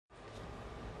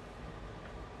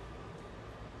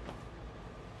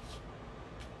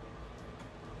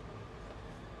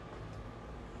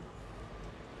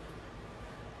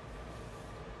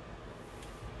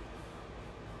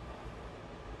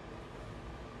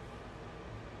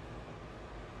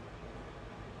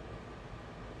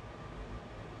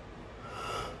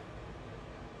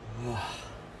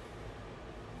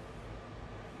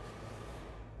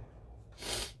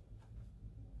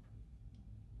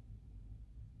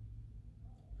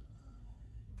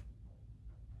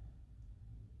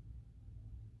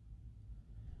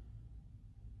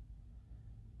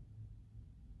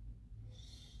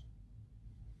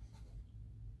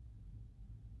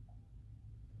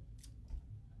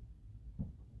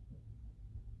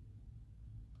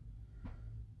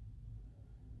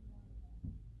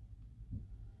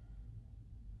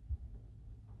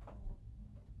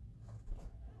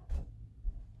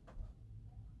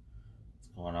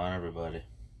What's going on, everybody?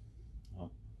 Oh.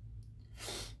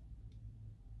 Let's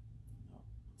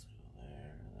go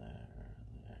there.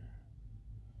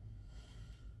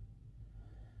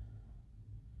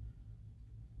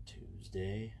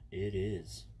 Tuesday it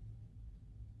is.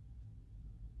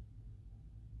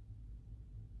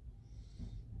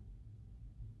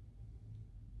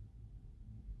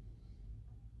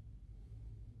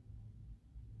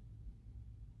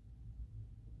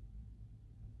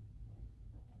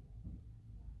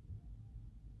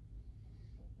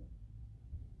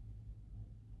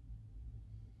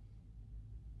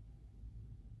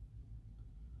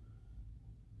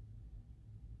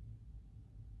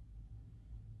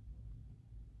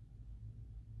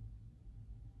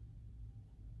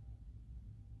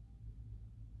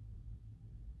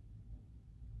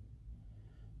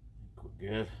 We're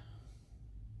good.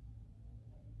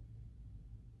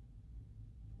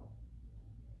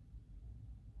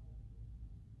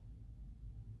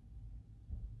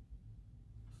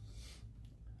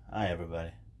 Hi,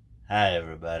 everybody. Hi,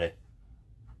 everybody.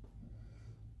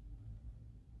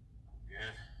 Good.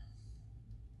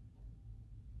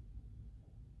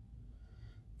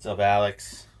 What's up,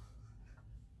 Alex?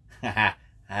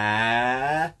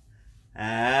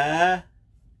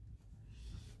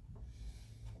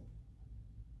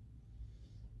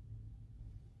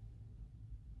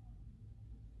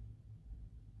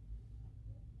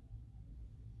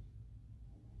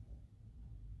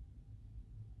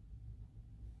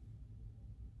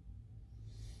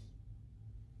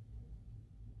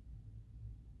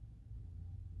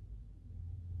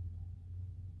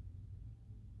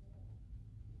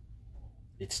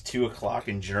 It's 2 o'clock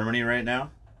in Germany right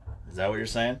now. Is that what you're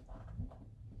saying?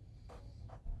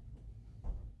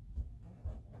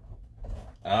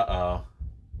 Uh-oh.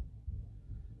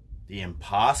 The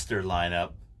imposter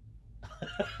lineup.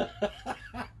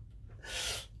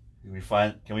 Can we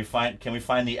find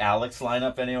the Alex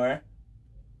lineup anywhere?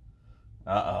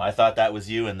 Uh-oh. I thought that was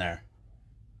you in there.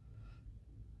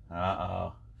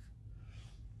 Uh-oh.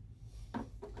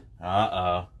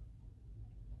 Uh-oh.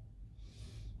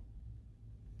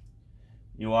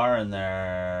 You are in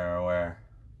there. Where?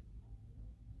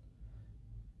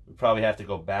 We probably have to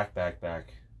go back.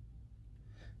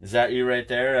 Is that you right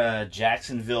there?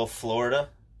 Jacksonville, Florida?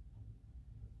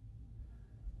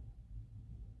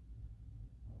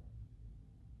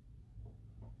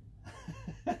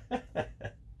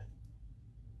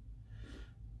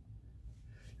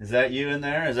 Is that you in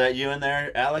there? Is that you in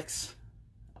there, Alex?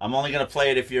 I'm only going to play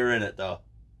it if you're in it, though.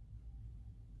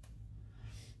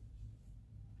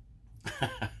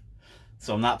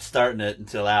 So I'm not starting it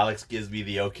until Alex gives me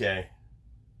the okay.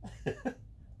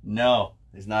 No,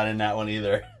 he's not in that one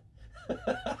either.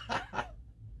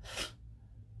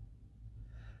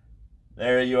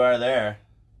 There you are there.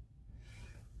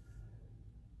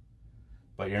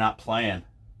 But you're not playing.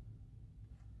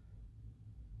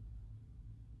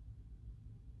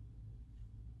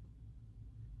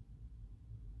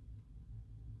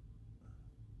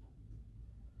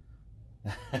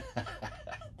 The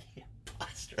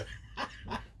imposter.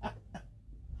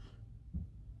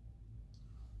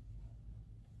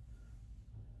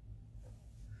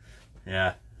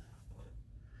 Yeah.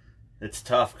 It's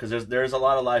tough because there's a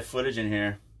lot of live footage in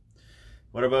here.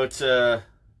 What about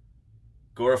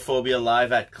Agoraphobia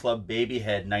live at Club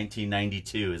Babyhead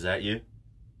 1992? Is that you?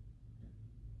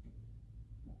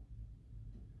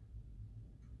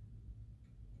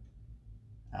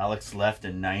 Alex left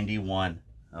in 91.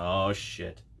 Oh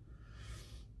shit.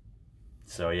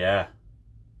 So yeah.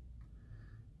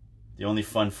 The only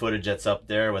fun footage that's up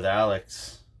there with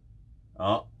Alex.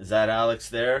 Oh, is that Alex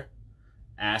there?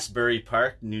 Asbury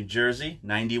Park, New Jersey,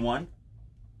 91.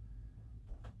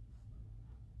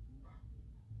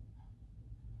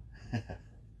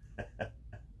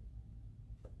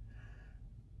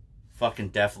 Fucking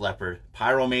Def Leppard.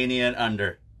 Pyromania and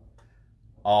under.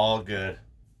 All good.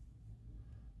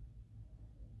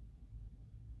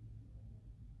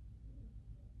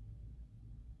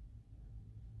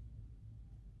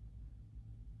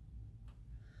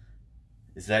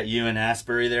 Is that you in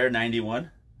Asbury there, 91?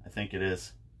 I think it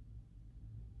is.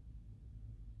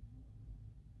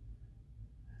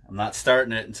 I'm not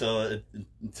starting it until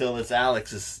it's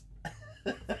Alex's.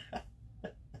 What's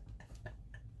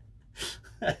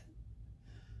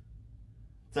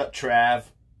up, Trav?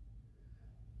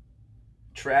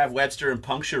 Trav Webster and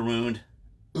Puncture Wound.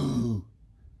 Ooh.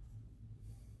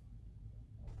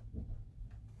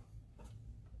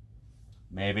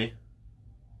 Maybe.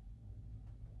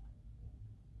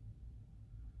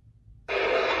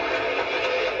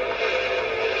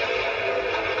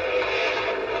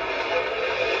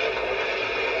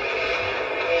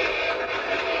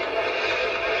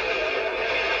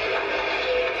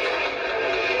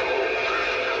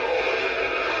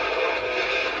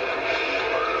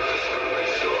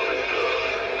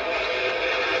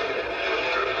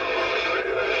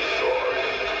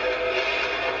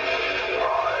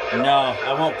 No,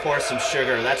 I won't pour some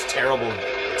sugar. That's terrible.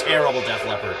 Terrible, Def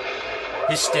Leppard.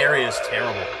 Hysteria is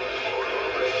terrible.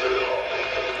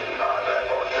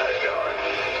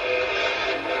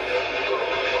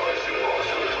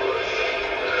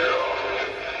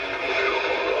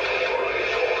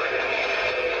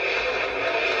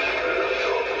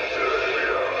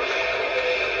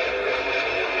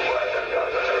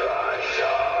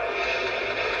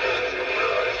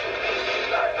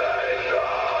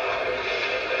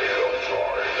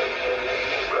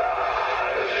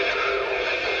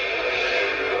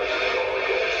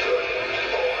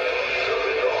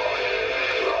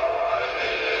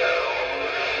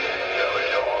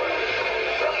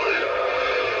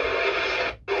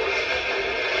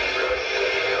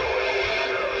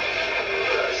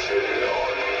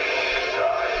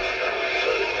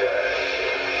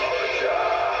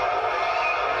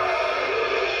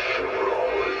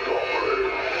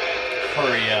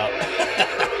 Hurry up.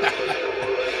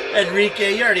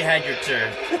 Enrique, you already had your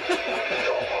turn.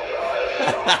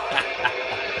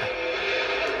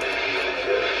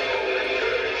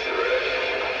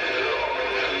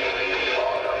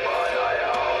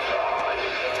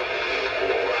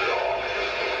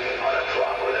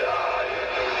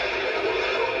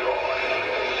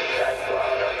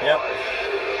 Yep.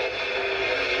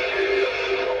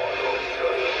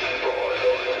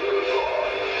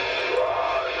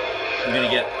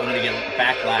 I'm gonna get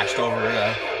backlashed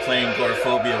over playing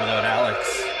Agoraphobia without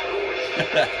Alex.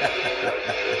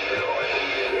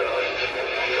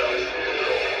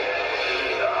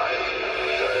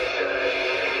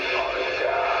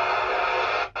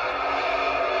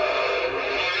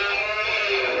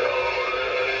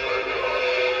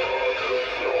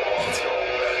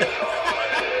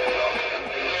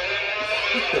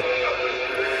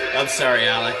 I'm sorry,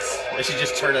 Alex. I should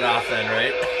just turn it off then,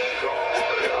 right?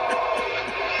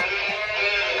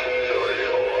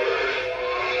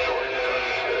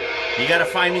 You gotta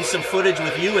find me some footage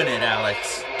with you in it,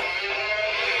 Alex.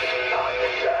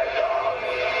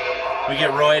 We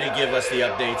get Roy to give us the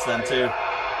updates then, too.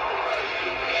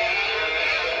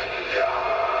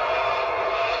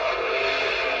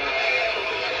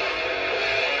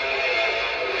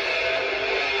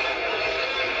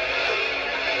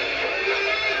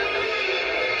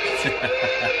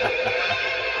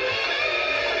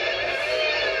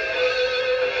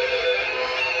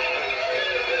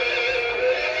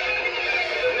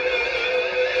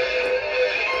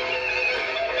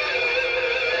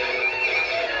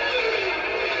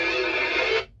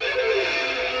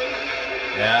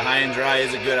 Yeah, High and Dry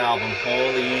is a good album.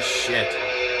 Holy shit.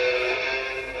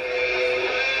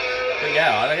 But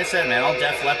yeah, like I said, man, all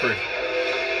Def Leppard.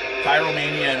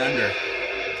 Pyromania and under.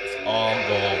 It's all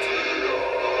gold.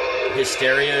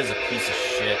 Hysteria is a piece of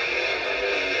shit.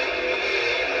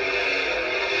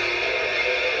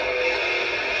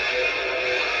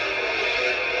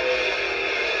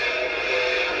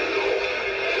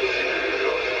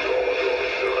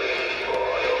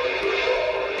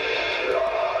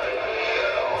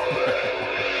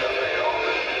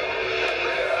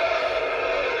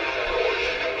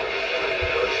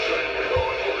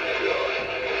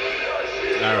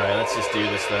 Alright, let's just do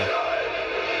this then.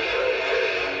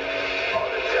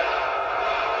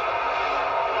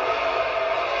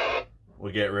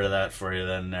 We'll get rid of that for you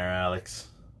then there, Alex.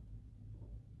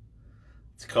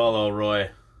 Let's call old Roy.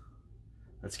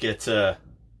 Let's get to...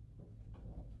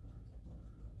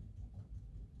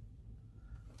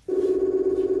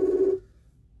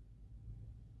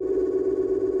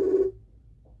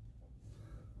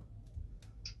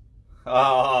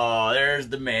 Oh, there's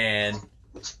the man.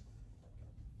 What's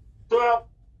up?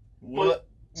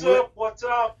 What's up? What's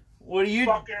up? What are you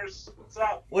fuckers? What's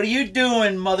up? What are you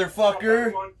doing,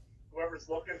 motherfucker? What's up, whoever's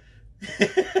looking.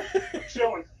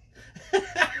 Chilling.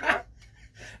 Yeah?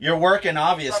 You're working,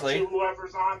 obviously. What's up to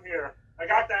whoever's on here. I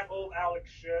got that old Alex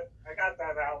shit.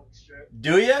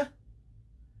 Do you?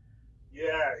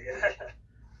 Yeah.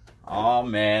 Oh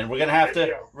man, we're gonna have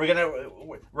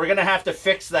to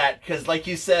fix that because, like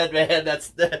you said, man,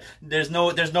 there's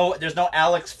no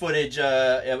Alex footage in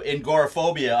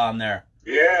Agoraphobia on there.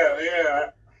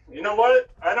 Yeah. You know what?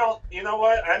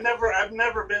 I've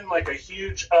never been like a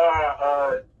huge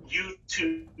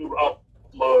YouTube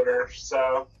uploader,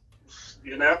 so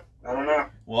I don't know.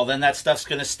 Well, then that stuff's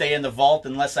gonna stay in the vault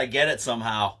unless I get it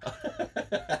somehow.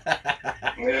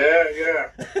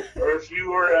 Yeah. Or if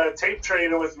you were tape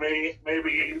trading with me,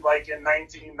 maybe like in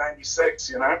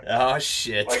 1996, Oh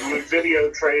shit. Like we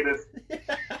video traded.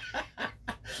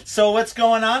 So what's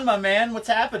going on, my man? What's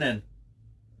happening?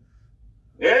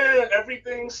 Yeah,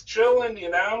 everything's chilling,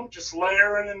 just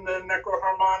layering in the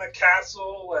Necroharmonic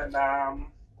Castle, and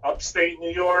upstate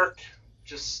New York,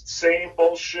 just same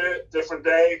bullshit, different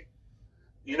day.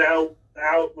 You know,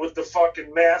 out with the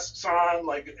fucking masks on,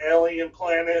 like Alien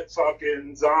Planet,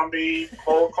 fucking zombie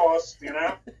Holocaust, you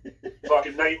know?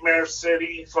 Fucking Nightmare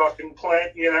City, fucking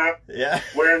plant, you know? Yeah.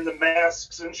 Wearing the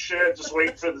masks and shit, just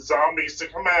waiting for the zombies to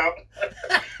come out.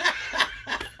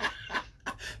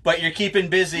 But you're keeping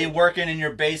busy working in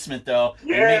your basement, though.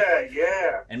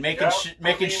 Yeah. And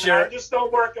making sure. I just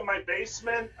don't work in my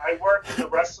basement. I work in the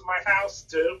rest of my house,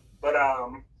 too. But,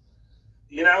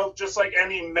 you know, just like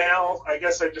any male, I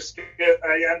guess I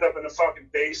end up in a fucking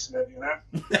basement, you know?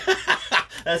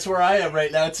 That's where I am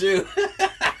right now, too.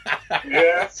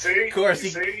 Yeah, see? Of course,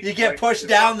 you get pushed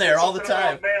down there all the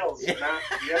time. Males, you know?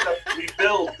 You end up, we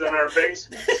build in our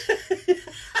basements.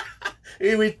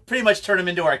 We pretty much turn them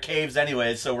into our caves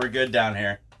anyway, so we're good down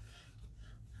here.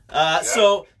 Yeah.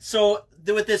 So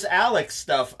with this Alex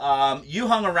stuff, you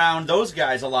hung around those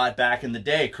guys a lot back in the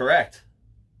day, correct?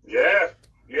 Yeah.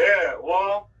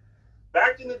 Well,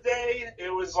 back in the day,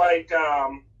 it was like,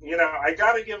 you know, I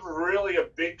got to give really a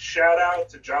big shout out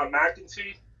to John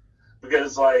McEntee,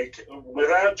 because, like,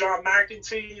 without John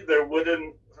McEntee, there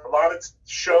wouldn't, a lot of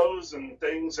shows and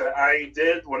things that I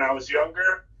did when I was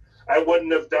younger, I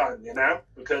wouldn't have done, you know,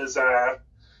 because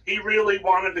he really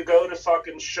wanted to go to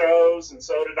fucking shows, and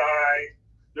so did I.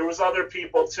 There was other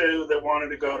people, too, that wanted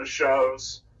to go to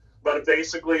shows, but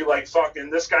basically, like, fucking,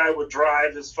 this guy would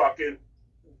drive his fucking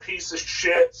piece of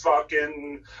shit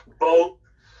fucking boat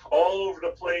all over the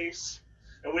place,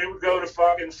 and we would go to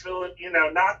fucking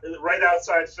not right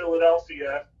outside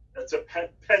Philadelphia, it's a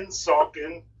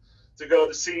Pennsauken, to go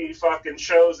to see fucking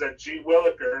shows at G.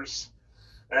 Willikers.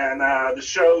 And the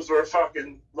shows were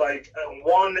fucking, like,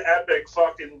 one epic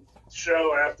fucking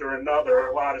show after another.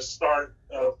 A lot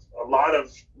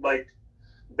of, like,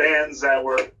 bands that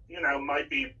were, you know, might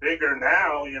be bigger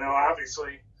now, you know,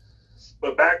 obviously.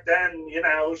 But back then, you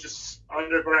know, it was just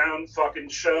underground fucking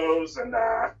shows, and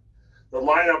the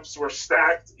lineups were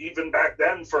stacked even back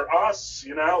then for us,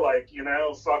 you know, like, you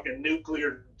know, fucking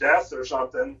Nuclear Death or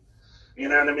something. You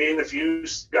know what I mean? If you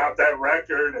got that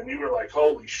record and you were like,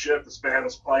 holy shit, this band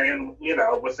is playing, you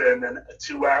know, within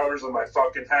 2 hours of my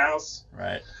fucking house.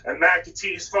 Right. And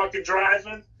McAtee's fucking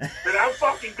driving, then I'm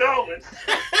fucking going.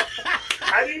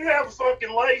 I didn't have a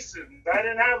fucking license.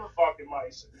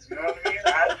 You know what I mean?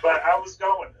 But I was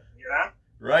going, you know?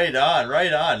 Right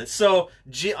on. So,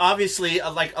 obviously,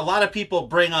 like, a lot of people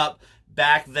bring up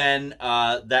back then,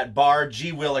 that bar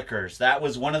G. Willikers. That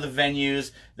was one of the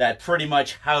venues that pretty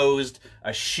much housed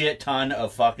a shit ton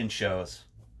of fucking shows.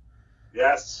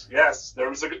 Yes. There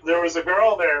was a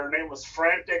girl there. Her name was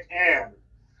Frantic Ann,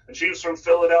 and she was from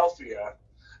Philadelphia,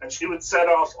 and she would set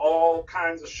off all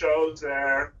kinds of shows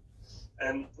there,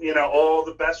 and, you know, all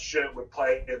the best shit would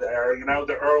play there. You know,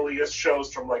 the earliest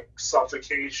shows from, like,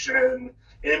 Suffocation,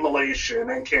 Immolation,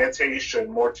 Incantation,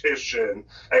 Mortician,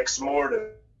 Ex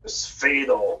Mortis,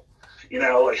 Fatal, you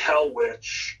know, like Hell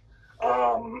Witch.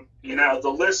 You know, the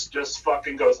list just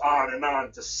fucking goes on and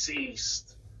on.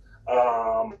 Deceased.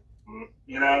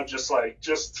 You know, just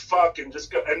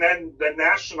go. And then the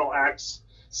national acts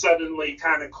suddenly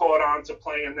kind of caught on to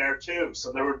playing there too.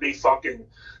 So there would be fucking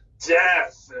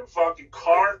Death and fucking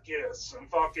Carcass and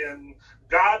fucking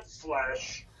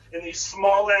Godflesh in these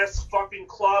small ass fucking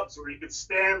clubs where you could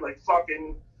stand like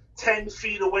fucking 10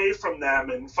 feet away from them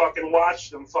and fucking watch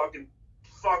them fucking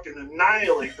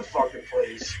annihilate the fucking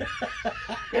place.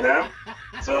 You know?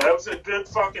 So that was a good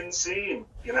fucking scene,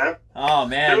 you know? Oh,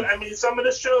 man. I mean, some of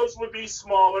the shows would be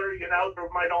smaller, you know? There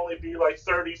might only be like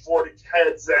 30, 40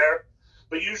 heads there.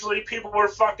 But usually people were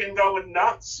fucking going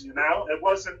nuts, you know? It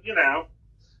wasn't, you know,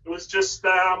 it was just,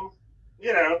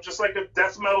 you know, just like a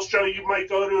death metal show you might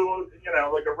go to, you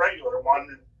know, like a regular one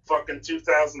in fucking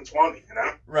 2020, you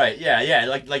know? Right, yeah,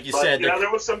 like you said. You know,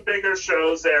 there was some bigger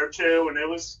shows there too, and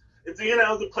you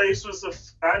know, the place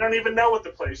was, I don't even know what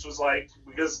the place was like,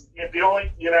 because I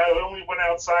only went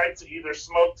outside to either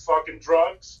smoke fucking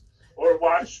drugs or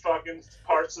watch fucking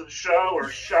parts of the show or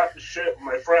shot the shit with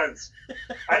my friends.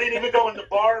 I didn't even go in the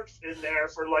bar in there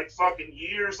for like fucking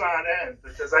years on end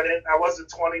because I wasn't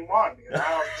 21, you know?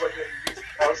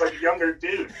 I was like a younger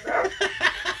dude, you know?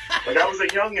 Like I was a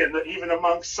youngin' even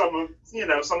amongst some of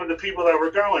the people that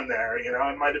were going there, you know?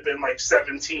 I might have been like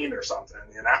 17 or something,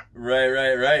 you know?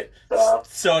 Right.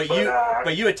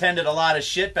 But you attended a lot of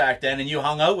shit back then, and you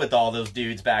hung out with all those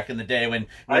dudes back in the day when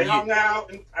I hung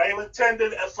out and I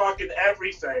attended a fucking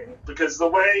everything, because the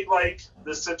way like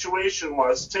the situation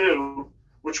was too,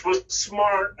 which was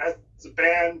smart as a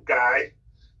band guy,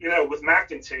 you know, with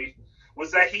McEntee,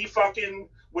 was that he fucking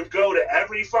would go to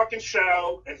every fucking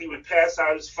show and he would pass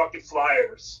out his fucking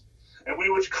flyers. and we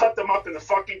would cut them up in the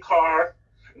fucking car.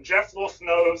 And Jeff Wolf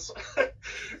knows,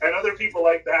 and other people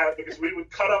like that, because we would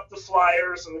cut up the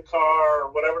flyers in the car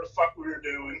or whatever the fuck we were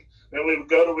doing. Then we would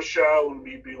go to a show and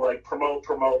we'd be like, promote.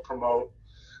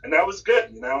 And that was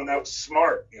good, you know, and that was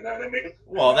smart, you know what I mean?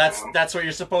 Well, that's what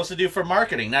you're supposed to do for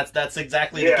marketing. That's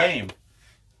exactly the game.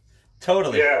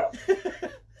 Totally. Yeah.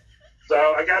 So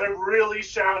I got to really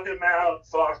shout him out.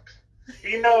 Fuck.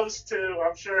 He knows too.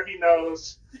 I'm sure he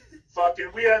knows.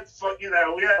 Fucking, we had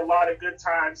a lot of good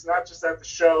times, not just at the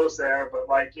shows there, but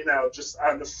like, you know, just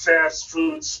on the fast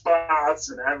food spots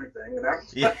and everything, you know?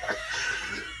 Yeah.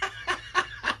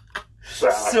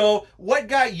 So what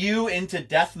got you into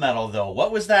death metal though?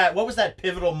 What was that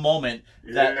pivotal moment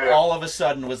that all of a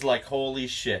sudden was like, holy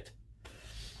shit?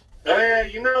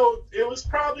 You know, it was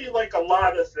probably like a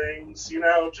lot of things, you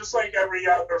know, just like every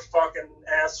other fucking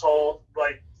asshole.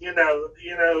 Like, you know,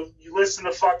 you listen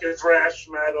to fucking thrash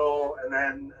metal, and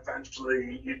then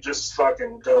eventually you just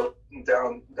fucking go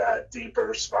down that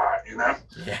deeper spot, you know?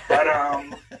 Yeah. But,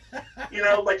 you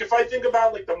know, like if I think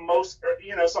about like the most,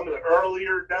 you know, some of the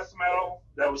earlier death metal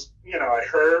that was, you know, I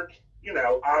heard, you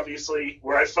know, obviously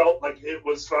where I felt like it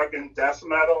was fucking death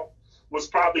metal was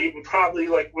probably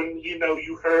like when, you know,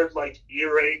 you heard like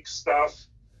earache stuff,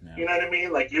 you know what I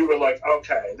mean? Like you were like,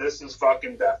 okay, this is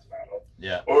fucking death metal.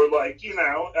 Yeah. Or like, you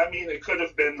know, I mean, it could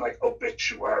have been like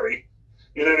Obituary,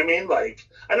 you know what I mean? Like,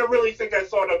 I don't really think I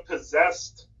thought of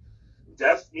Possessed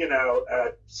death, you know,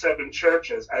 at Seven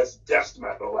Churches as death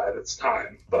metal at its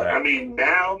time. But I mean,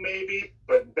 now maybe,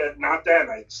 but not then.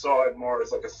 I saw it more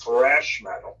as like a thrash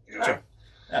metal, you know? Sure.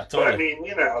 Yeah, totally. But I mean,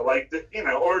 you know, like, you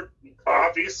know, or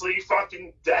obviously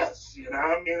fucking death, you know?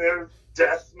 I mean, they're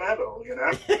death metal, you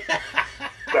know?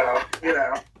 So, you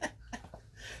know.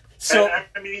 So, and,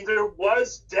 I mean, there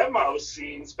was demo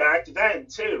scenes back then,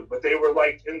 too, but they were,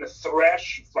 like, in the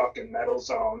thrash fucking metal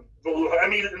zone. I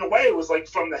mean, in a way, it was, like,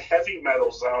 from the heavy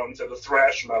metal zone to the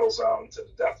thrash metal zone to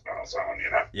the death metal zone, you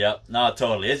know? Yep, no,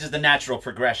 totally. It's just the natural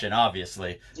progression,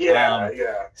 obviously. Yeah,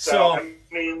 yeah. So, I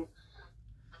mean,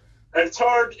 it's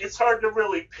hard to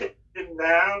really pick him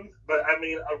down, but, I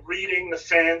mean, reading the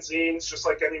fanzines, just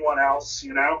like anyone else,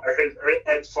 you know? I heard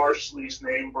Ed Farsley's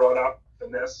name brought up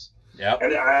in this. Yeah,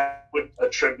 and I would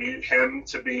attribute him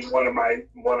to be one of my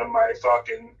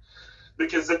fucking,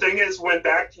 because the thing is, when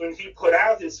he put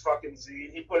out his fucking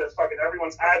zine, he put fucking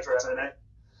everyone's address in it.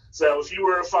 So if you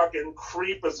were a fucking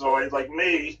creepazoid like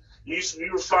me, you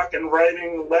were fucking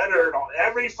writing letter to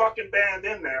every fucking band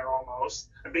in there almost,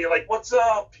 and be like, "What's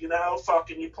up? You know,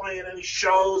 fucking, you playing any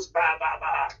shows? Blah blah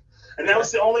blah." And that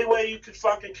was the only way you could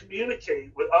fucking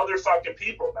communicate with other fucking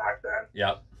people back then.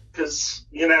 Yep. Because,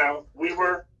 you know,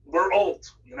 we're old,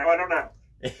 you know, I don't know.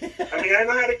 I mean, I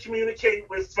know how to communicate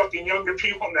with fucking younger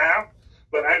people now,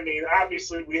 but I mean,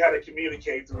 obviously we had to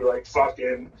communicate through like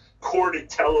fucking corded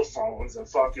telephones and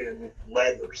fucking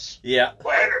letters. Yeah.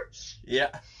 Letters. Yeah.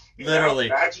 Literally.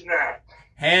 You know, imagine that.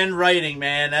 Handwriting,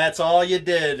 man. That's all you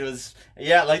did was,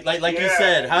 like you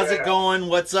said, how's it going?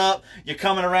 What's up? You're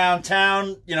coming around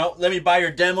town, you know, let me buy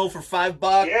your demo for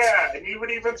 $5. Yeah, and you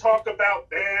would even talk about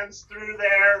bands through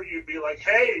there. You'd be like,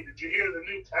 hey, did you hear the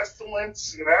new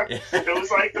Pestilence? You know? Yeah. It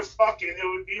was like it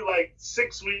would be like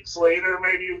 6 weeks later,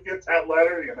 maybe you'd get that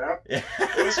letter, you know? Yeah.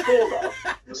 It was cool, though.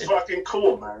 It was fucking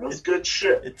cool, man. It was good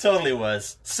shit. It totally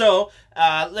was. So,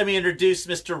 let me introduce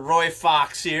Mr. Roy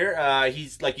Fox here.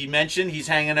 He's, like you mentioned,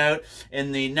 he's hanging out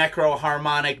in the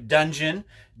NECROHARMONIC dungeon,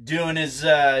 doing his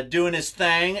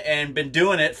thing, and been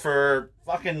doing it for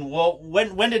fucking, well,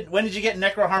 when did you get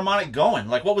NECROHARMONIC going?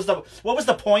 Like, what was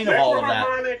the point of all of that?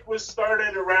 NECROHARMONIC was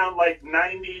started around like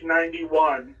 90,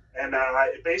 91, and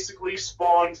it basically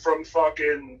spawned from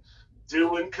fucking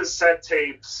doing cassette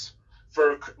tapes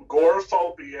for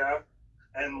Goraphobia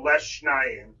and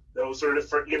Leschneien. Those are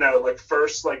the, you know, like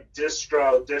first like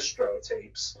distro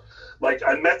tapes. Like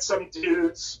I met some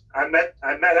dudes. I met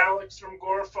Alex from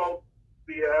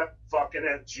Goraphobia fucking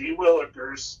at G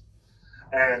Willikers,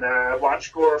 and I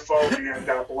watched Goraphobia and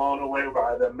got blown away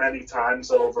by them many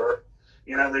times over.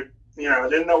 You know, I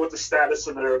didn't know what the status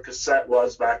of their cassette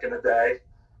was back in the day,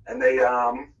 and they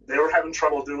were having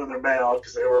trouble doing their mail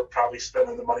because they were probably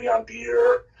spending the money on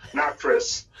beer. Not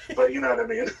Chris, but you know what I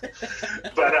mean.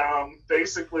 But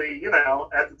basically, you know,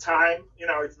 at the time, you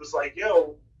know, it was like,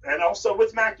 yo, and also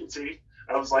with McEntee,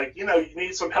 I was like, you know, you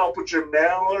need some help with your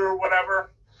mail or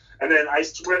whatever. And then I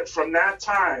swear from that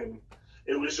time,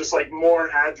 it was just like more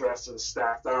addresses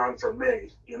stacked on for me.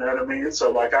 You know what I mean?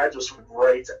 So like I just would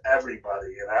write to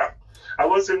everybody, you know. I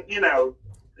wasn't, you know,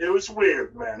 it was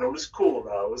weird, man. It was cool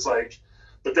though. It was like,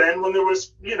 but then when there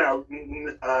was, you know,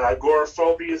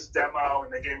 Goraphobia's demo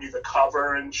and they gave me the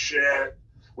cover and shit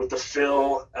with the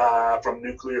Phil from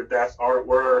Nuclear Death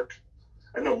artwork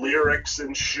and the lyrics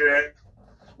and shit,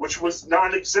 which was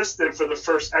non-existent for the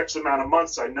first X amount of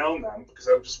months I known them, because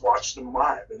I would just watch them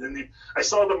live. And then I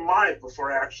saw them live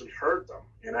before I actually heard them.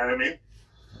 You know what I mean?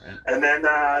 Right. And then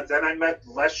I met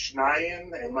Les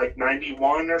Schneien in like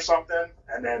 '91 or something.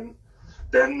 And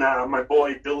then my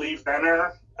boy Billy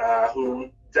Venner, who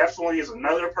definitely is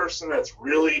another person that's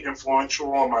really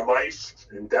influential on my life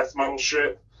in death metal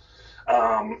shit.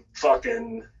 I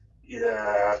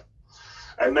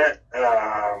met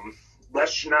Les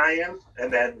Schneien,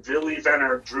 and then Billy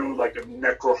Venner drew like a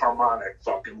NECROHARMONIC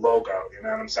fucking logo, you know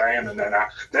what I'm saying? And then I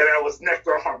was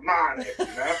NECROHARMONIC, you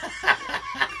know?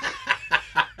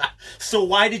 So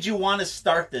why did you want to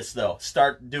start this, though?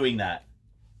 Start doing that?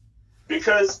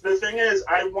 Because the thing is,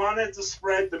 I wanted to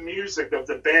spread the music of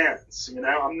the bands, you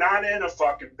know? I'm not in a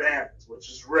fucking band, which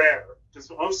is rare. Because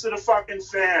most of the fucking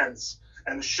fans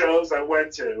and the shows I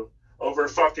went to over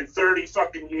fucking 30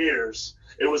 fucking years,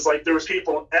 it was like there was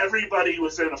people, everybody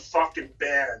was in a fucking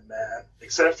band, man,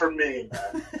 except for me,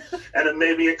 man, and then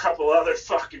maybe a couple other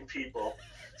fucking people.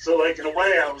 So, like, in a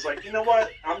way, I was like, you know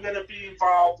what? I'm going to be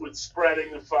involved with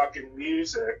spreading the fucking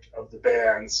music of the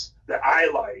bands that I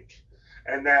like,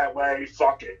 and that way,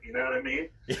 fuck it, you know what I mean?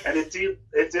 And it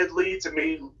did lead to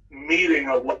me meeting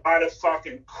a lot of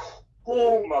fucking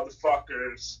cool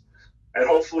motherfuckers. And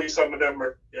hopefully some of them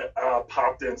are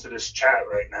popped into this chat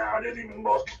right now. I didn't even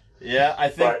look. Yeah, I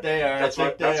think they are. That's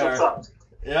what's up.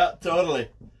 Yeah, totally.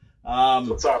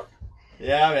 What's up?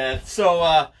 Yeah, man.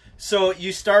 So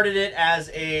you started it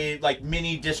as a like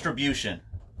mini distribution.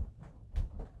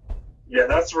 Yeah,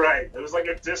 that's right. It was like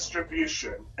a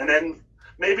distribution, and then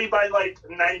maybe by like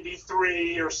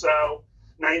 '93 or so,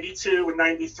 '92 and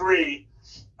 '93.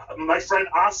 My friend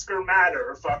Oscar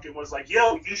Matter fucking was like,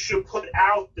 yo, you should put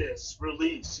out this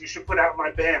release. You should put out my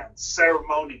band,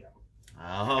 Ceremonium.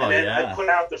 Oh, and then yeah. I put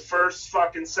out the first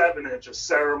fucking 7-inch of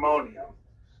Ceremonium.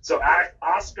 So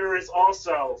Oscar is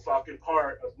also fucking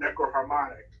part of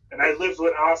NECROHARMONIC. And I lived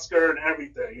with Oscar and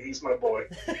everything. He's my boy.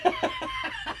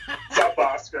 What's up,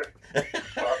 Oscar?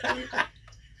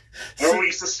 Remember we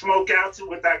used to smoke out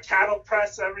with that cattle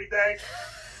press every day?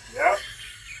 Yep.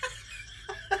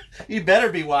 You better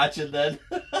be watching then.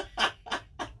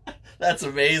 That's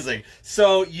amazing.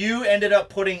 So you ended up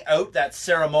putting out that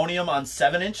Ceremonium on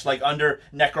 7-inch, like under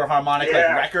NECROHARMONIC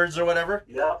like records or whatever?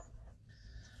 Yeah.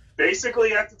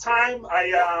 Basically, at the time,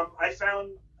 I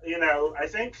found, you know,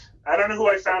 I don't know who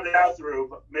I found it out through,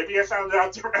 but maybe I found it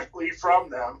out directly from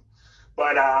them.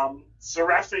 But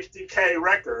Seraphic Decay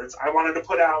Records, I wanted to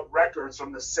put out records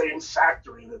from the same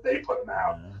factory that they put them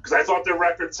out. Because I thought their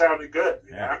records sounded good,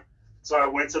 you know? So I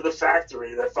went to the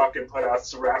factory that fucking put out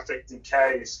Seraphic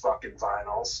Decay's fucking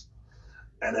vinyls.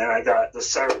 And then I got the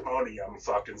Ceremonium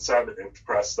fucking 7-inch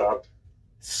pressed up.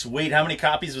 Sweet. How many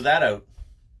copies was that out?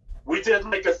 We did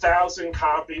like 1,000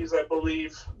 copies, I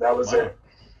believe. That was it.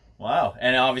 Wow.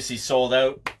 And obviously sold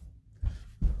out.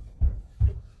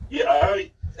 Yeah,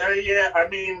 yeah, I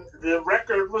mean, the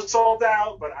record was sold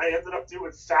out, but I ended up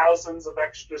doing thousands of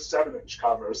extra 7-inch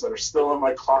covers that are still in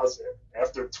my closet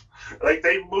after, like,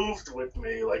 they moved with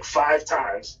me like 5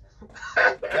 times.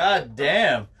 God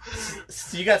damn.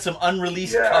 So you got some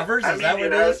unreleased covers? Is that what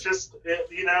it is? It's just,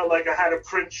 you know, like I had a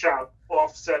print shop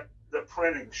offset the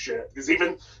printing shit. Because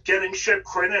even getting shit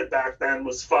printed back then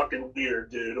was fucking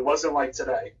weird, dude. It wasn't like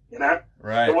today, you know?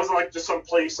 Right. It wasn't like just some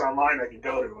place online I could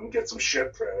go to and get some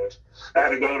shit printed. I had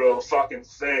to go to a fucking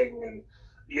thing and,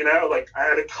 you know, like I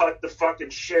had to cut the fucking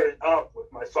shit up with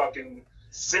my fucking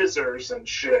scissors and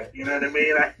shit, you know what I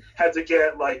mean? I had to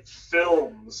get like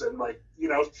films and like, you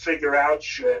know, figure out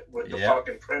shit with the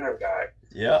fucking printer guy.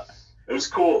 Yeah. It was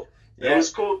cool. Yeah. It was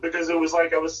cool because it was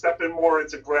like I was stepping more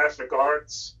into graphic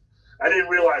arts. I didn't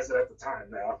realize it at the time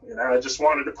now, you know, I just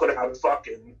wanted to put out a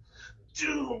fucking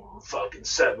Doom fucking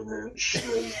 7-inch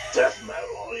death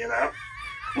metal, you know,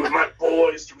 with my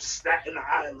boys from Staten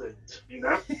Island, you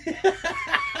know?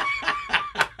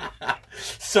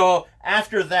 So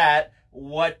after that,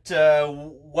 what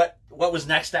was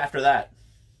next after that?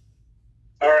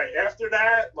 All right, after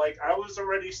that, like I was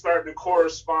already starting to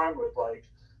correspond with like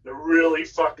the really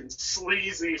fucking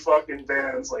sleazy fucking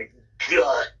bands like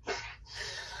Gut.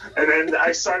 And then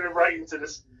I started writing to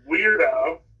this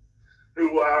weirdo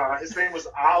who his name was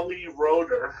Ali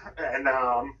Roeder, and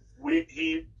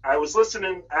I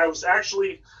was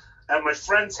actually at my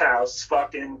friend's house,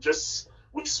 fucking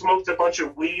we smoked a bunch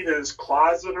of weed in his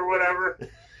closet or whatever.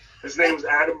 His name was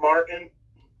Adam Martin,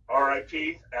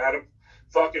 R.I.P. Adam.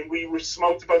 Fucking, we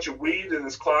smoked a bunch of weed in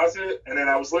his closet, and then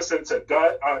I was listening to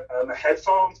Gut on the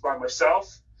headphones by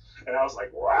myself, And I was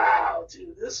like, wow,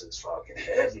 dude, this is fucking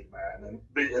heavy, man.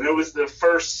 And it was the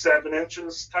first 7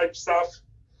 inches type stuff.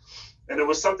 And it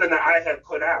was something that I had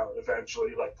put out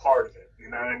eventually, like part of it. You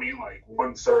know what I mean? Like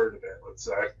 1/3 of it, let's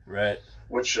say. Right.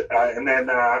 Which, and then,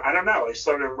 I don't know, I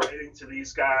started writing to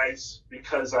these guys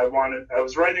because I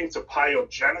was writing to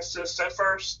Pyogenesis at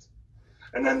first.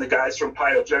 And then the guys from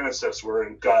Pyogenesis were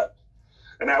in Gut.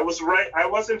 And I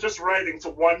wasn't just writing to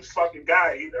one fucking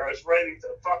guy either. I was writing to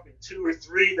fucking 2 or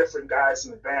 3 different guys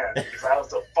in the band because I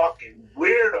was a fucking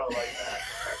weirdo like that,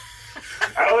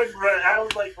 man. I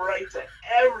would like write to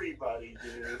everybody,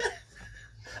 dude.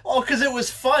 Oh, because it was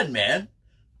fun, man.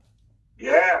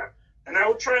 Yeah. And I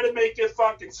would try to make it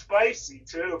fucking spicy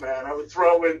too, man. I would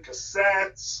throw in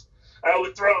cassettes. I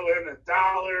would throw in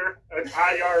 $1, an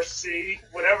IRC,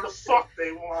 whatever the fuck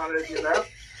they wanted, you know?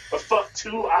 A fuck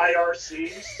 2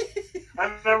 IRCs. I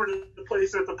remember the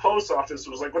place at the post office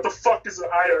was like, what the fuck is an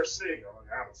IRC? I'm like,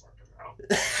 I don't fucking know.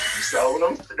 You selling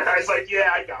them? The guy's like,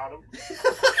 yeah, I got them.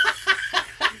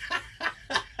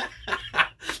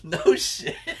 No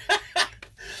shit.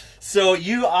 So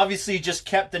you obviously just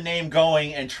kept the name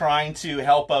going and trying to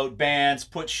help out bands,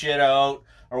 put shit out,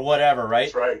 or whatever, right?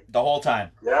 That's right. The whole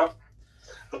time. Yeah.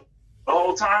 The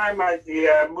whole time I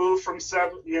moved from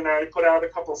 7, you know, I put out a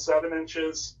couple 7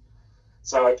 inches.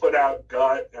 So I put out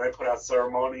Gut and I put out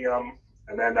Ceremonium.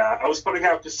 And then I was putting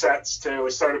out cassettes too. I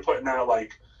started putting out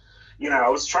like, you know, I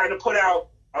was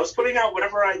putting out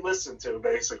whatever I listened to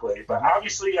basically. But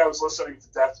obviously I was listening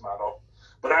to death metal.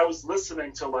 But I was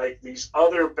listening to like these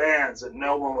other bands that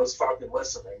no one was fucking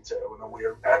listening to in a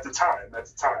weird at the time.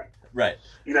 Right.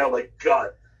 You know, like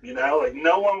Gut. You know, like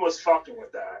no one was fucking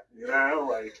with that. You know,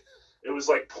 like it was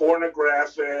like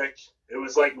pornographic. It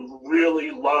was like really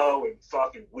low and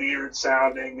fucking weird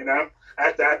sounding, you know,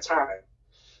 at that time.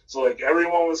 So like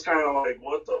everyone was kind of like,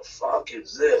 what the fuck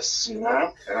is this, you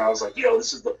know? And I was like, yo,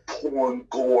 this is the porn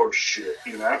gore shit,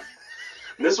 you know?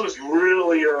 And this was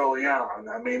really early on.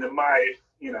 I mean, in my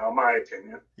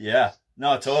opinion. Yeah.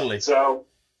 No, totally. So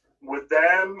with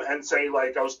them and say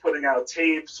like I was putting out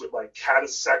tapes with like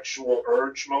catasexual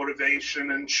urge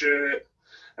motivation and shit.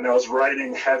 And I was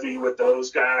writing heavy with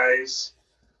those guys.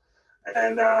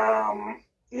 And,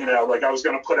 you know, like I was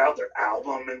going to put out their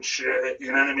album and shit,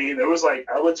 you know what I mean? It was like,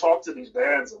 I would talk to these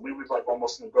bands and we would like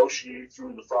almost negotiate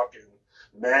through the fucking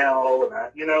mail and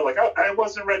that, you know, like I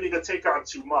wasn't ready to take on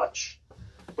too much.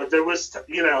 But there was,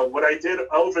 you know, what I did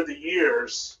over the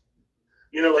years,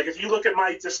 you know, like if you look at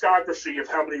my discography of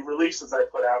how many releases I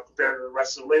put out compared to the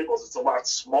rest of the labels, it's a lot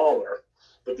smaller.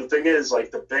 But the thing is, like,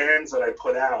 the bands that I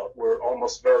put out were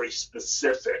almost very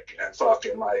specific and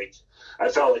fucking, like, I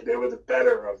felt like they were the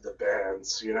better of the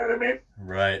bands, you know what I mean?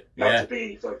 Right, Not to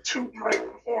be, like, tooting my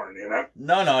own horn, you know?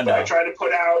 No. But I tried to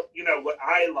put out, you know, what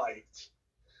I liked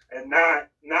and not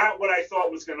what I thought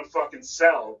was going to fucking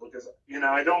sell because, you know,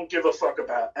 I don't give a fuck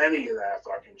about any of that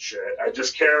fucking shit. I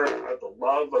just care about the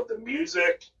love of the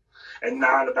music and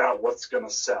not about what's going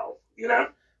to sell, you know?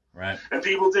 Right. And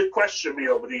people did question me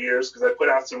over the years because I put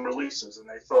out some releases and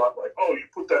they thought like, oh, you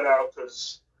put that out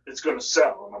because it's going to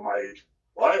sell. And I'm like,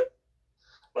 what?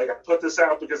 Like I put this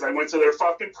out because I went to their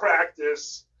fucking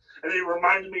practice and they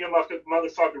reminded me of a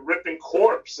motherfucking ripping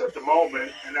corpse at the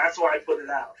moment. And that's why I put it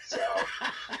out. So,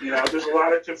 you know, there's a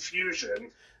lot of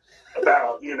confusion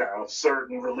about, you know,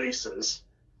 certain releases.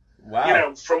 Wow. You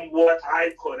know, from what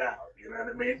I put out, you know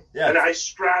what I mean? Yeah. And I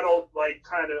straddled like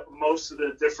kind of most of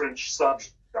the different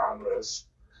genres,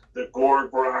 the gore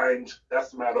grind,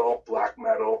 death metal, black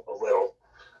metal, a little,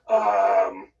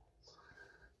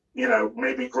 you know,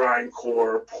 maybe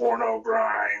grindcore, porno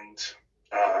grind,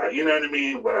 you know what I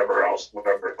mean? Whatever else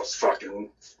fucking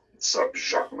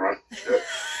subgenre.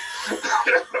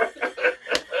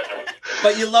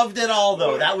 But you loved it all,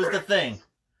 though. That was the thing.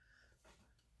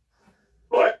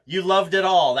 What? You loved it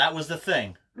all. That was the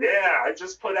thing. Yeah, I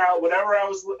just put out whatever I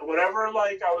was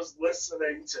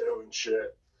listening to and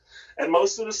shit. And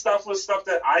most of the stuff was stuff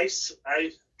that I was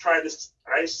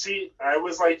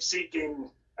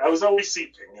always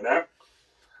seeking, you know?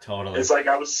 Totally. It's like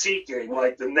I was seeking,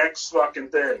 like, the next fucking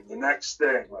thing,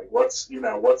 like, what's good, you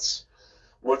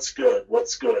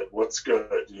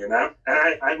know?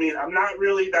 And I mean, I'm not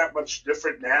really that much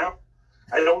different now.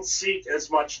 I don't seek as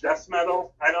much death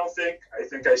metal, I don't think. I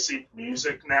think I seek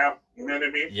music now, you know what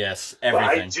I mean? Yes, everything.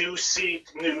 But I do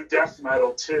seek new death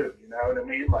metal, too, you know what I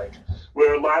mean? Like,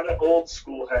 where a lot of old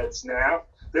school heads now,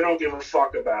 they don't give a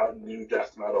fuck about new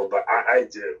death metal, but I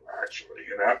do, actually,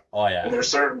 you know? Oh, yeah. And there's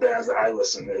certain bands that I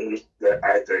listen to that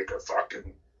I think are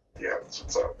fucking, yeah, that's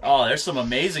what's up. Oh, there's some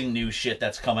amazing new shit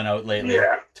that's coming out lately.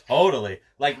 Yeah. Totally.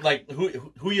 Like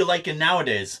who you liking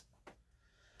nowadays?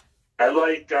 I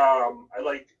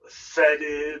like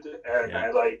Fetid, and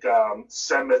I like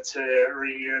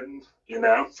Cemeterian, you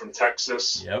know, from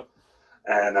Texas. Yep.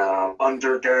 And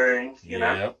Undergang, you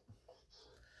know.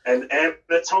 And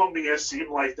Anatomia seemed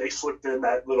like they slipped in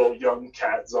that little young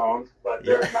cat zone, but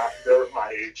they're not. They're my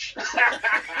age.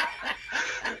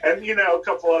 And, you know, a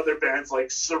couple other bands like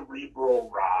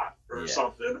Cerebral Rot or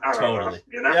something. I don't know.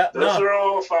 You know, those are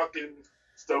all fucking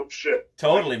dope shit.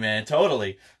 Totally, man.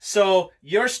 Totally. So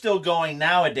you're still going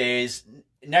nowadays.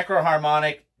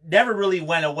 NECROHARMONIC never really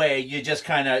went away. You just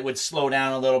kind of would slow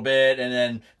down a little bit and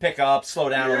then pick up, slow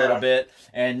down a little bit.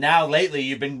 And now lately,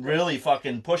 you've been really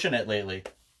fucking pushing it lately.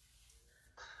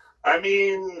 I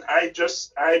mean, I've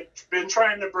been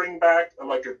trying to bring back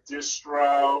like a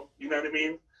distro, you know what I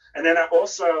mean? And then I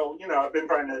also, you know, I've been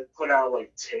trying to put out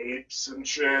like tapes and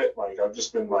shit. Like I've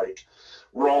just been like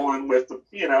rolling with the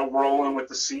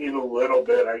scene a little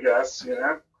bit, I guess, you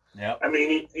know? Yeah. I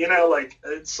mean, you know, like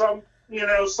some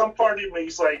part of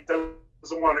me's like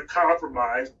doesn't want to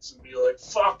compromise and be like,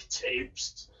 fuck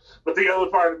tapes. But the other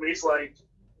part of me's like,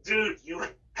 dude, you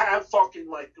have fucking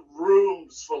like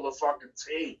rooms full of fucking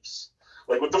tapes.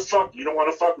 Like, what the fuck? You don't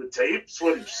want to fuck with tapes?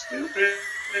 What, are you stupid?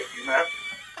 You know?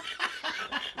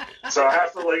 So I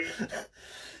have to like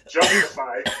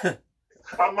justify.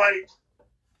 I'm like,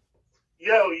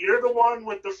 yo, you're the one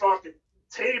with the fucking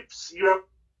tapes. You have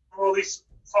all these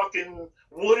fucking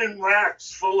wooden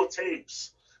racks full of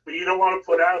tapes, but you don't want to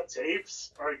put out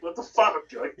tapes? Like, what the fuck?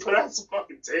 Like, put out some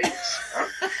fucking tapes.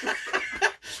 Huh?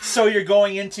 So you're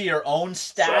going into your own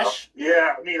stash? So,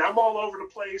 yeah, I mean, I'm all over the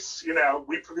place. You know,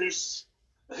 we produce,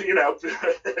 you know.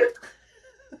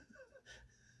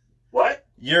 What?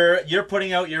 You're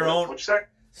putting out your own. What'd you say?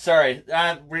 Sorry,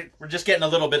 we're just getting a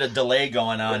little bit of delay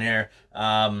going on here.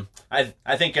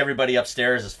 I think everybody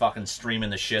upstairs is fucking streaming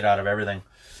the shit out of everything.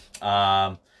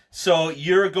 So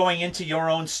you're going into your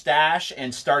own stash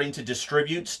and starting to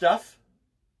distribute stuff?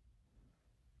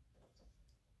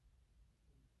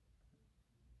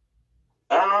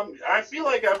 I feel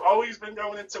like I've always been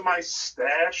going into my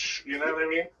stash, you know what I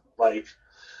mean? Like,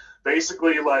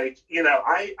 basically, like, you know,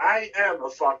 I am a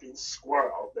fucking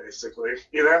squirrel, basically,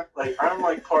 you know? Like, I'm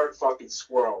like part fucking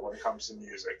squirrel when it comes to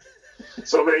music.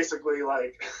 So basically,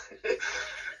 like,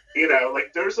 you know,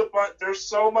 like, there's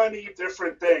so many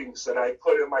different things that I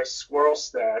put in my squirrel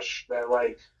stash that,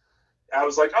 like, I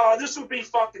was like, oh, this would be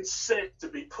fucking sick to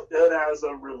be put out as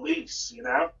a release, you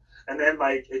know? And then,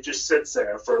 like, it just sits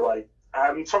there for, like,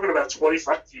 I'm talking about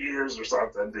 25 years or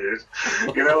something, dude.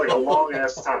 You know, like a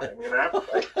long-ass time, you know?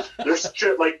 Like, there's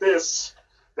shit like this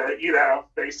that, you know,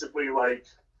 basically, like,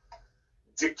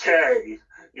 decay,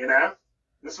 you know?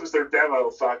 This was their demo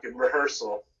fucking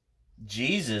rehearsal.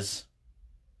 Jesus.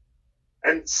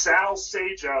 And Sal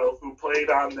Sajo, who played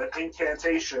on the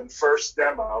Incantation first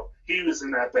demo, he was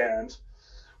in that band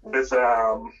with,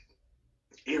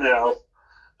 you know,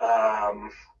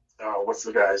 what's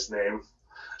the guy's name?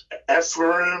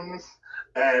 Esverin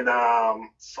and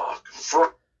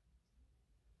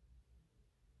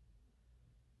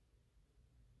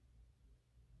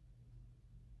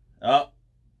Oh,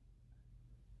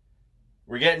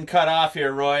 we're getting cut off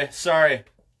here, Roy. Sorry.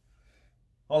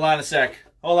 Hold on a sec.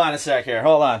 Hold on a sec here.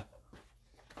 Hold on.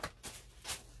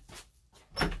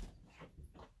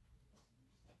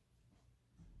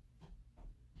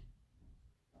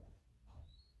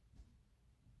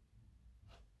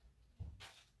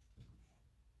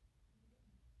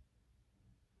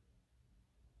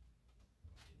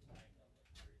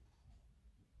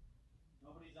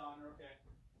 Nobody's on, okay.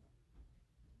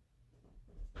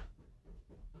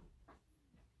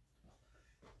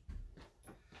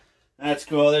 That's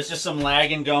cool. There's just some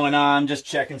lagging going on. Just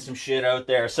checking some shit out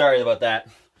there. Sorry about that.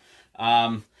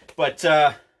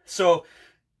 So,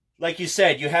 like you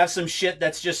said, you have some shit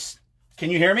that's just...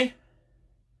 Can you hear me?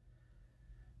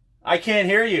 I can't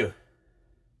hear you.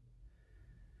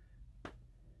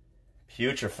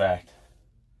 Putrefact.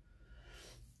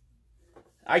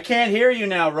 I can't hear you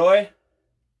now, Roy.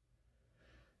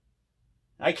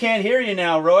 I can't hear you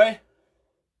now, Roy.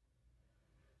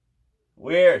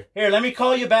 Weird. Here, let me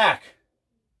call you back.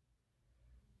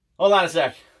 Hold on a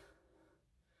sec.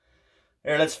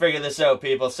 Here, let's figure this out,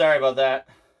 people. Sorry about that.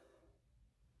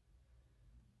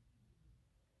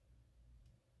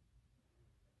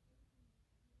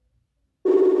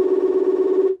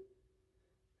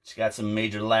 Just got some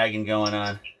major lagging going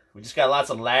on. We just got lots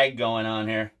of lag going on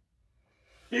here.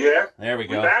 Yeah. There we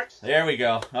go. Back? There we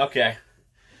go. Okay.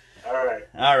 Alright.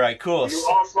 Alright, cool.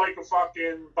 You're off like a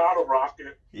fucking bottle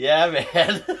rocket. Yeah,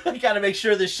 man. I gotta make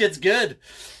sure this shit's good.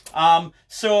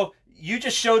 So, you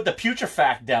just showed the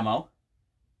Putrefact demo.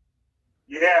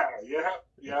 Yeah, yeah.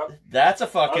 Yeah. That's a I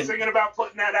fucking... was thinking about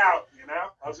putting that out, you know?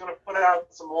 I was going to put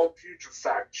out some old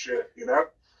Putrefact shit, you know?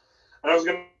 And I was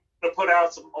going to put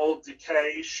out some old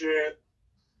Decay shit.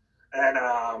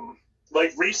 And,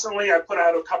 like, recently I put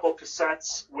out a couple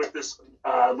cassettes with this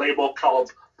label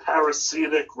called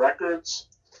Parasitic Records.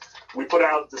 We put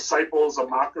out Disciples of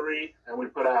Mockery, and we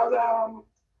put out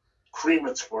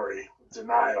Crematory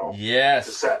Denial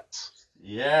cassettes.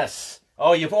 Yes.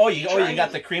 Oh, you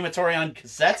got the Crematory on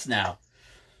cassettes now.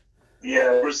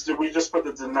 Yeah, we just put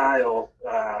the Denial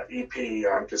EP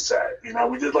on cassette. You know,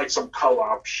 we did like some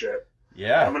co-op shit.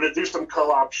 Yeah. I'm gonna do some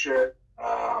co-op shit.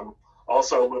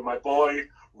 Also with my boy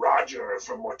Roger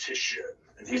from Mortician,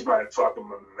 and he's my fucking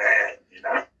man. You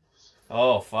know.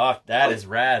 Oh fuck, that is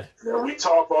rad. You know, we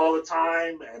talk all the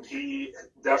time, and he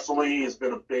definitely has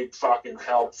been a big fucking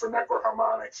help for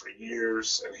NECROHARMONIC for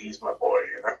years, and he's my boy.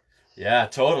 You know. Yeah,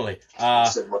 totally.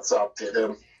 Said what's up to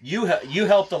him. You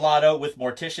helped a lot out with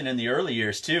Mortician in the early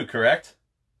years too, correct?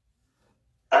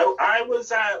 I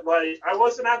was at, like, I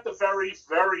wasn't at the very,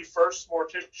 very first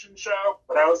Mortician show,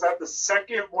 but I was at the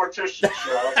second Mortician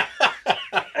show.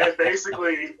 And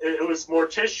basically, it was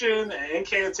Mortician,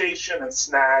 Incantation, and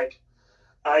Snag.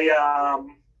 I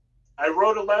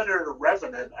wrote a letter to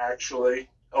Revenant, actually.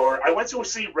 Or I went to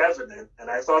see Revenant, and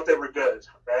I thought they were good,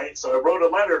 right? So I wrote a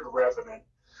letter to Revenant.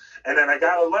 And then I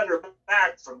got a letter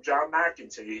back from John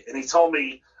McEntee, and he told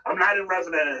me, I'm not in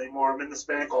Revenant anymore. I'm in this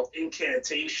band called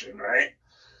Incantation, right?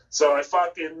 So I was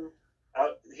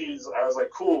like,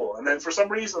 cool. And then for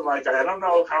some reason, like, I don't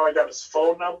know how I got his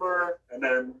phone number. And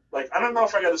then, like, I don't know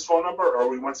if I got his phone number or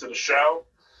we went to the show.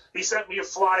 He sent me a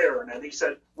flyer, and then he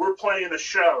said, we're playing a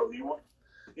show.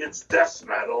 It's death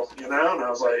metal, you know? And I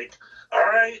was like, all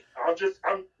right,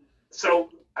 so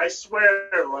I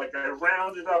swear, like, I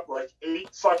rounded up like 8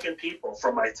 fucking people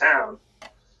from my town.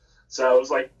 So it was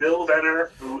like Bill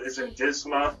Venner, who is in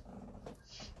Disma.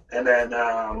 And then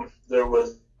there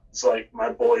was like my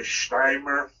boy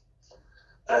Steimer.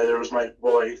 There was my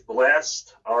boy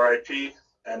Blast, R.I.P.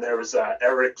 And there was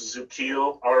Eric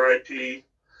Zukiel, R.I.P.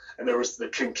 And there was the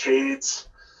Kincaids.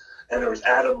 And there was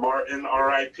Adam Martin,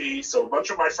 R.I.P. So a bunch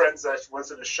of my friends that went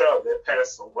to the show, they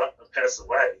passed away,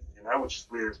 you know, which is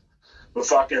weird. But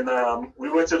fucking, we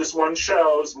went to this one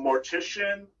show. It was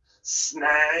Mortician,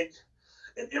 Snag,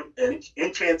 and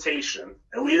Incantation.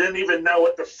 And we didn't even know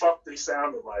what the fuck they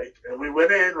sounded like. And we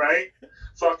went in, right?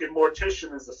 Fucking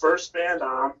Mortician is the first band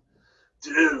on.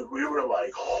 Dude, we were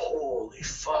like, holy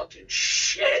fucking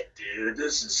shit, dude.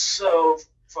 This is so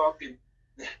fucking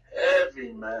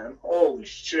heavy, man. Holy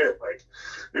shit. Like,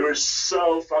 they were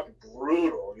so fucking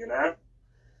brutal, you know?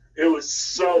 It was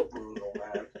so brutal,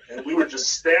 man. And we were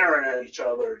just staring at each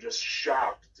other, just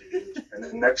shocked, dude. And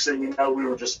then next thing you know, we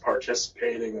were just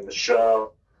participating in the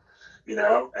show, you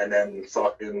know? And then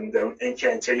fucking the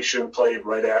Incantation played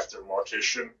right after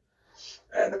Mortician.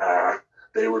 And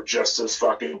they were just as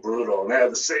fucking brutal. And they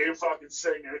had the same fucking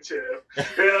singer, too. You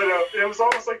know, it was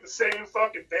almost like the same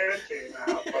fucking band came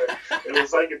out, but it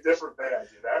was like a different band,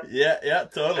 you know? Yeah,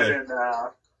 totally. And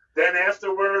then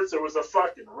afterwards, there was a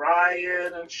fucking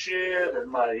riot and shit,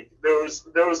 and like there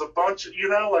was a bunch of, you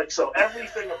know, like, so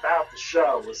everything about the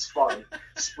show was fun.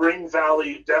 Spring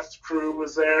Valley Death Crew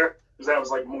was there because that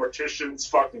was like Mortician's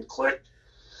fucking clique,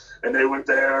 and they went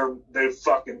there. They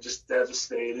fucking just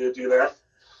devastated, you know.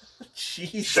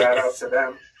 Jesus. Shout out to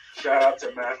them. Shout out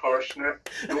to Matt Harshner,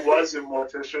 who was in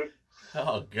Mortician.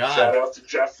 Oh God. Shout out to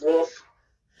Jeff Wolf.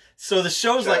 So the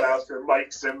show's Shout out to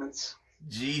Mike Simmons.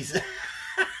 Jesus.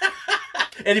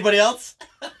 Anybody else?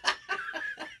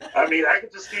 I mean, I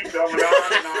could just keep going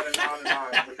on and on and on and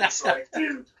on. Because, like,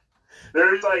 dude,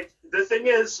 there's, like, the thing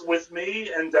is, with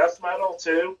me and death metal,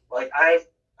 too, like, I've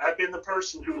been the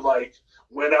person who, like,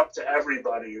 went up to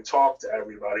everybody and talked to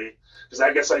everybody. Because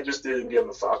I guess I just didn't give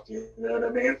a fuck, you know what I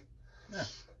mean? Yeah.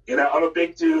 You know, I'm a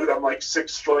big dude. I'm, like,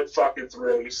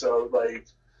 6'3", so, like,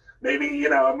 maybe, you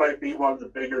know, I might be one of the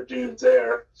bigger dudes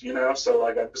there, you know? So,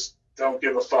 like, I just don't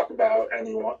give a fuck about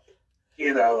anyone,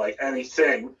 you know, like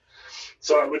anything.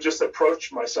 So I would just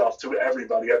approach myself to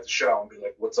everybody at the show and be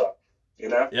like, what's up? You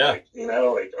know? Yeah. Like, you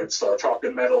know, like I'd start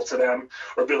talking metal to them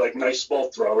or be like, nice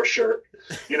bolt thrower shirt.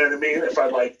 You know what I mean? If I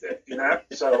liked it, you know?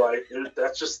 So like,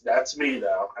 that's me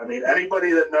though. I mean,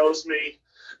 anybody that knows me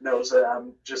knows that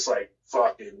I'm just like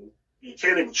fucking, you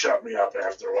can't even shut me up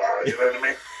after a while. You know what I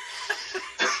mean?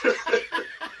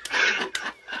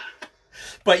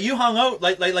 But you hung out,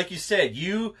 like you said,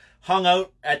 you hung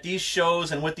out at these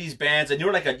shows and with these bands, and you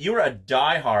were a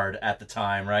diehard at the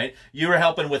time, right? You were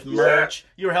helping with merch. Yeah.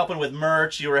 You were helping with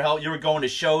merch. You were going to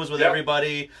shows with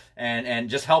everybody and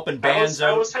just helping bands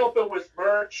out. I was helping with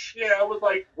merch. Yeah, I would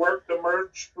like work the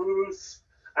merch booth.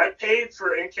 I paid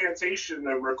for Incantation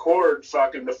to record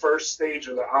fucking the first stage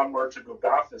of the Onward to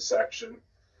Golgotha section.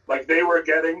 Like, they were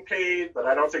getting paid, but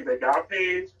I don't think they got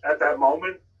paid at that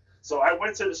moment. So I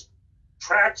went to this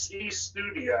Tracks East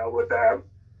studio with them.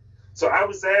 So I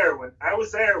was there when I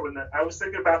was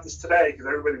thinking about this today, because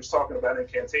everybody was talking about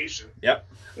Incantation. Yep.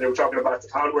 And they were talking about the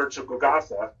Onward to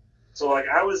Golgotha. So, like,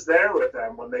 I was there with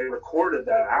them when they recorded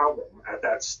that album at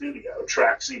that studio,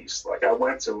 Tracks East. Like, I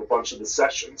went to a bunch of the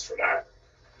sessions for that.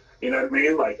 You know what I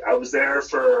mean? Like, I was there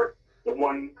for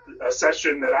a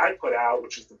session that I put out,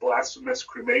 which is the Blasphemous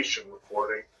Cremation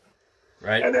recording.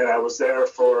 Right. And then I was there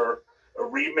for a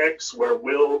remix where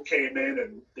Will came in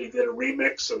and they did a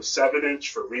remix of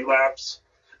 7-inch for Relapse.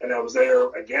 And I was there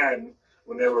again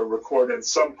when they were recording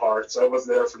some parts. I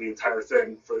wasn't there for the entire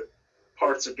thing. For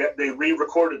parts again, they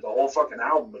re-recorded the whole fucking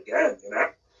album again, you know?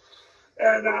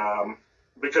 And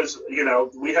because, you know,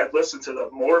 we had listened to the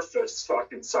Morphous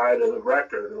fucking side of the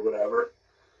record or whatever,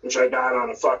 which I got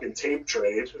on a fucking tape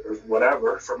trade or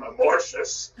whatever from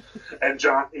Amorphous. And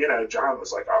John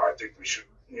was like, oh, I think we should,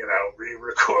 you know,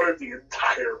 re-record the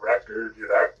entire record, you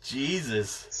know?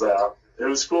 Jesus. So it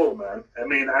was cool, man. I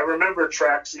mean, I remember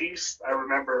Tracks East. I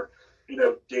remember, you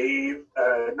know, Dave,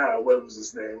 what was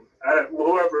his name?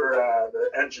 Whoever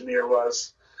the engineer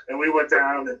was. And we went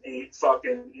down and ate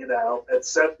fucking, you know,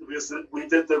 because we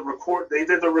did the they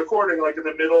did the recording like in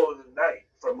the middle of the night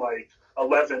from like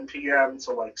 11 p.m.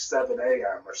 to like 7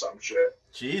 a.m. or some shit.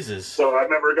 Jesus. So I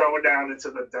remember going down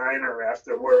into the diner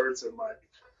afterwards and like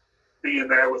being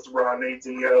there with Ronnie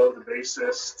Dio, the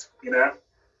bassist, you know?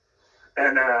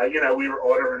 And, you know, we were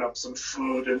ordering up some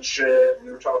food and shit. And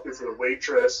we were talking to the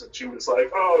waitress and she was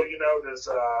like, oh, you know, there's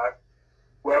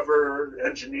whoever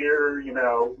engineer, you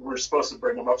know, we're supposed to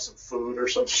bring him up some food or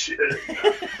some shit.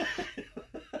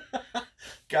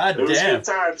 God damn. It was a good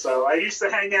time. So I used to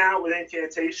hang out with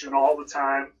Incantation all the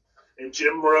time in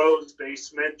Jim Rowe's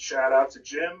basement. Shout out to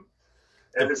Jim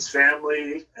and his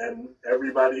family and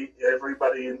everybody,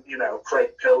 you know,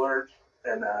 Craig Pillard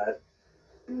and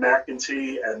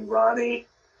McEntee and Ronnie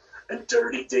and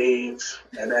Dirty Dave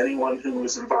and anyone who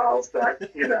was involved back,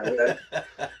 you know,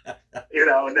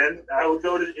 and then I would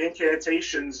go to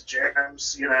Incantation's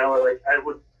jams, you know, like I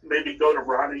would maybe go to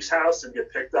Ronnie's house and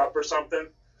get picked up or something,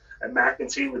 and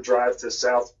McEntee would drive to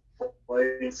South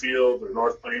Plainfield or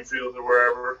North Plainfield or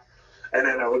wherever, and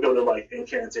then I would go to like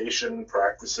Incantation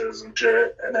practices and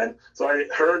shit, and then so I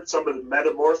heard some of the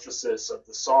metamorphosis of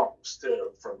the songs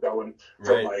too, from going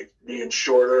from like being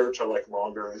shorter to like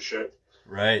longer and shit.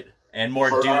 Right. And more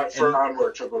for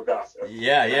Onward to Golgotha.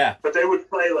 Yeah, yeah. But they would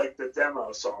play like the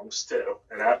demo songs too.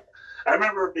 And I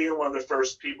remember being one of the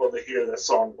first people to hear the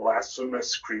song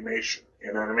Blasphemous Cremation.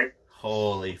 You know what I mean?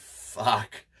 Holy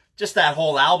fuck. Just that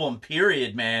whole album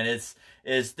period, man.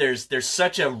 There's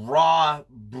such a raw,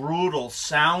 brutal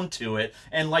sound to it.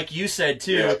 And like you said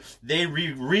too, they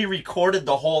re-recorded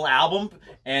the whole album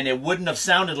and it wouldn't have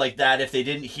sounded like that if they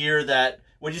didn't hear that,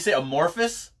 what'd you say,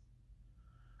 Amorphous?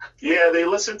 Yeah, they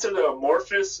listened to the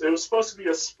Amorphous. It was supposed to be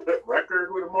a split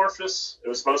record with Amorphous. It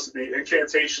was supposed to be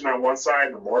Incantation on one side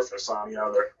and Amorphous on the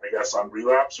other, I guess on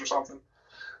Relapse or something.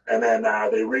 And then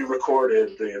they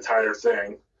re-recorded the entire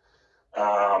thing.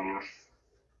 Yeah,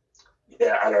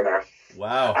 I don't know.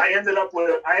 Wow. I ended up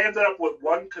with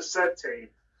one cassette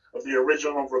tape of the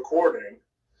original recording,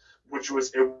 which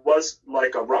was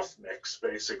like a rough mix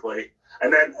basically,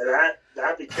 and then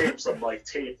that became some like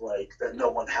tape like that no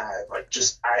one had, like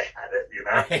just I had it, you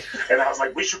know. And I was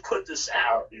like, we should put this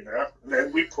out, you know. And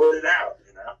then we put it out,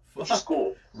 you know, which is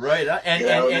cool. Right. And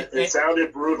it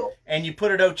sounded brutal. And you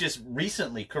put it out just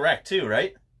recently, correct too,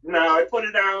 right? No, I put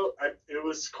it out. It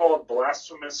was called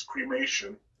Blasphemous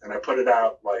Cremation, and I put it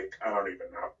out like I don't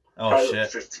even know. Oh, probably shit.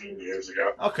 Like 15 years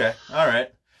ago. Okay. All right.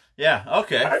 Yeah,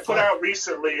 okay. I put out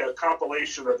recently a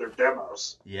compilation of their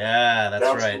demos. Yeah, that's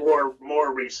right. That was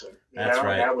more recent. That's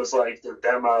right. That was like their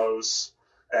demos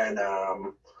and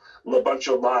a bunch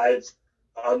of live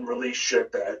unreleased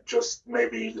shit that just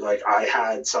maybe like I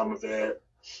had some of it.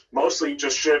 Mostly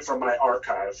just shit from my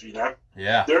archive, you know?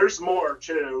 Yeah. There's more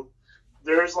too.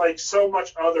 There's like so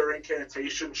much other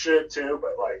Incantation shit too,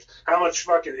 but like how much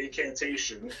fucking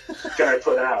Incantation can I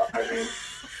put out?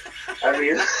 I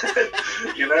mean,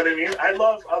 you know what I mean? I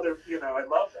love I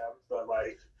love them, but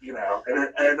like, you know,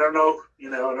 and I don't know, you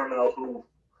know, I don't know who,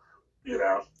 you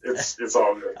know, it's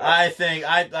all good. I think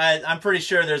I'm pretty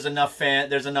sure there's enough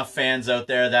fans out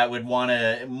there that would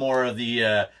want more of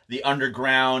the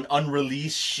underground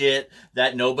unreleased shit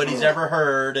that nobody's ever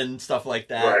heard and stuff like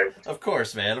that. Right. Of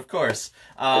course, man. Of course.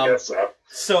 I guess so.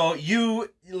 So you,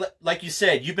 like you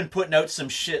said, you've been putting out some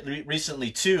shit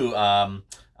recently too.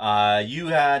 You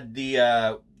had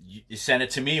you sent it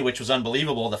to me, which was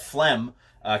unbelievable. The Phlegm,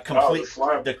 complete, the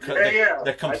Phlegm. the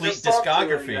complete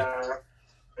discography.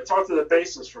 I talked to the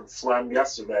bassist from Phlegm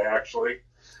yesterday, actually.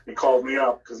 He called me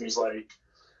up because he's like,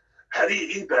 how do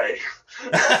you eBay?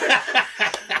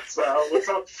 So, what's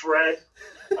up, Fred?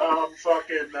 What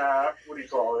do you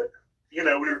call it? You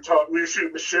know, we were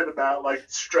shooting the shit about, like,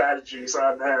 strategies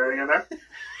on there, you know?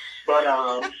 But,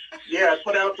 yeah, I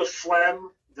put out the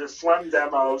Phlegm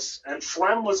demos, and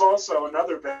Phlegm was also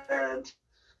another band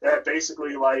that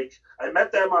basically, like, I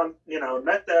met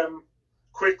them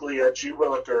quickly at G.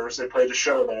 Willikers. They played a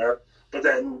show there. But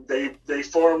then they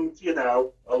formed, you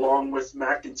know, along with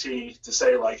McEntee to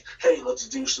say, like, hey, let's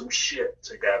do some shit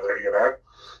together, you know?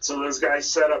 So those guys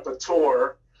set up a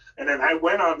tour, and then I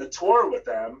went on the tour with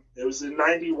them. It was in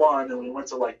 91, and we went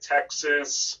to, like,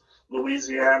 Texas,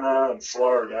 Louisiana, and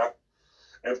Florida.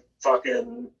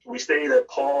 And we stayed at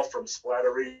Paul from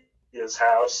Splatteria's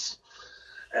house.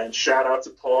 And shout out to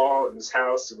Paul and his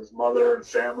house and his mother and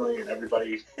family and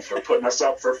everybody for putting us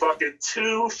up for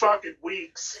 2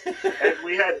 weeks. And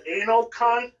we had Anal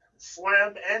Cunt,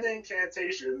 Phlegm, and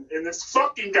Incantation in this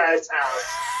fucking guy's house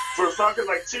for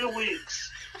 2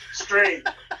 weeks straight.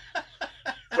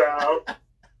 So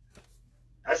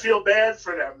I feel bad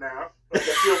for them now. Like,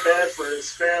 I feel bad for his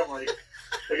family.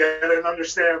 Like, I didn't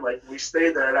understand, like, we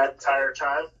stayed there that entire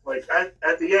time. Like,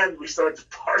 at the end, we started to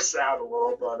parse out a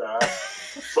little, but,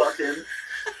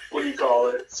 what do you call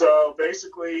it? So,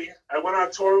 basically, I went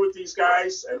on tour with these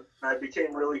guys, and I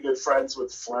became really good friends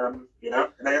with Phlegm, you know?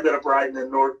 And I ended up riding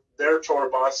in their tour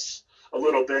bus a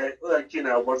little bit, like, you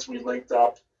know, once we linked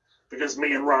up. Because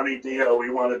me and Ronnie Dio, we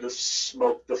wanted to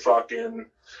smoke the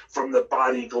from the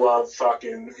body glove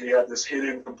he had this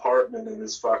hidden compartment in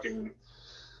his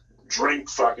drink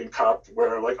cup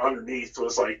where, like, underneath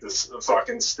was, like, this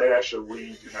stash of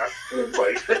weed, you know? And it's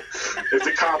like, if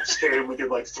the cops came, we could,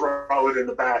 like, throw it in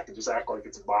the back and just act like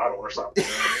it's a bottle or something.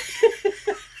 You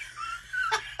know?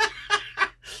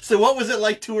 So what was it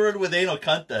like touring with Anal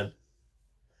Cunt then?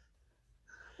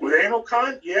 With Anal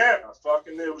Cunt? Yeah,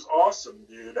 it was awesome,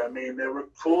 dude. I mean, they were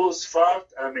cool as fuck.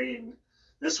 I mean,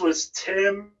 this was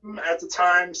Tim at the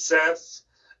time, Seth,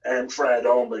 and Fred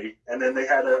only, and then they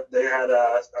had a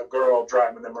girl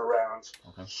driving them around.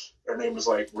 Okay. Her name was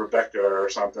like Rebecca or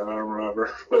something, I don't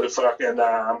remember. But it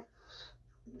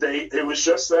was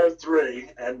just those 3,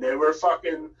 and they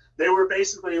were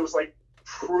basically, it was like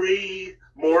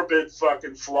pre-morbid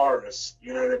florist,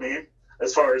 you know what I mean?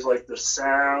 As far as, like, the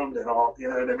sound and all, you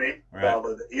know what I mean? Right. All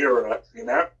the era, you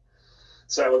know?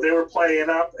 So they were playing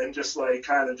up and just, like,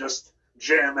 kind of just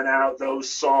jamming out those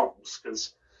songs,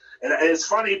 and it's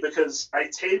funny because I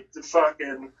taped I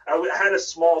had a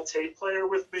small tape player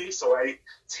with me, so I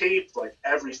taped, like,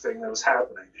 everything that was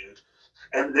happening, dude.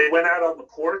 And they went out on the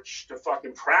porch to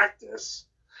practice,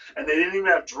 and they didn't even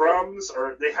have drums,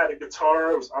 or they had a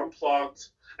guitar, it was unplugged,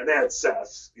 and they had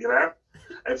Seth, you know?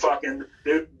 And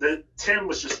the Tim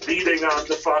was just beating on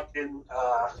the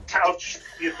couch,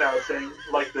 you know, thing,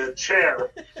 like the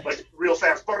chair, like, real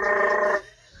fast.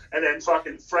 And then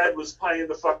Fred was playing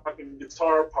the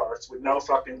guitar parts with no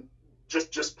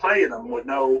just playing them with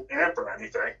no amp or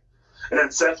anything. And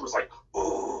then Seth was like,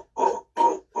 ooh, ooh,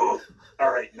 ooh, ooh.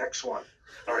 All right, next one.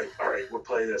 All right, we'll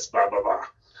play this, blah, blah, blah.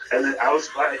 And then I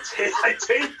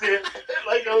taped it,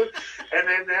 like, and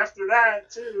then after that,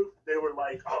 too, they were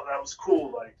like, oh, that was cool,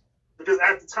 like, because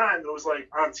at the time, it was, like,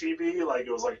 on TV, like,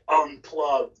 it was, like,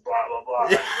 unplugged, blah, blah, blah.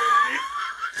 You know what I mean?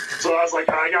 So I was like,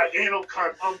 I got Anal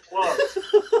Cunt unplugged.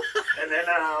 And then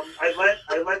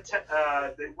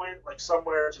they went, like,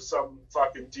 somewhere to some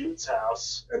dude's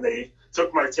house, and they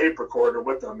took my tape recorder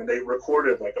with them, and they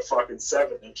recorded, like, a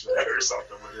 7-inch there or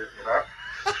something with it, you know?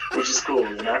 Which is cool,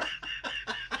 you know?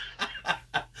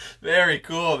 Very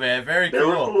cool, man. Very cool. They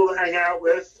were cool to hang out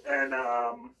with, and,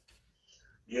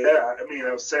 yeah, I mean,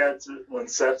 I was sad when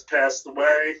Seth passed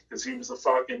away, because he was a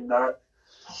fucking nut.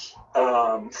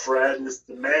 Fred is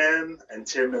the man, and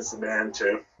Tim is the man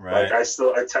too. Right. Like, I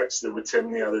texted with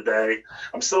Tim the other day.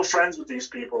 I'm still friends with these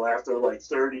people after, like,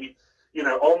 30, you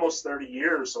know, almost 30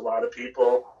 years. A lot of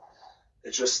people,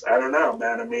 it's just, I don't know,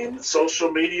 man. I mean,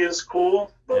 social media is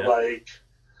cool, but, like,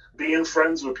 being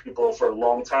friends with people for a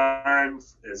long time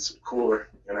is cooler,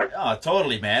 you know? Oh,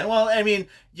 totally, man. Well, I mean,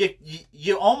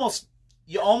 you almost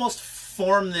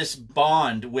form this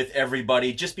bond with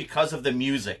everybody just because of the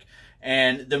music.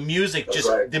 And the music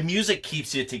the music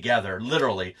keeps you together,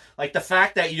 literally. Like the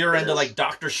fact that you're into like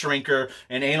Dr. Shrinker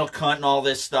and Anal Cunt and all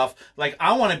this stuff. Like,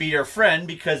 I want to be your friend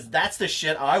because that's the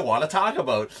shit I want to talk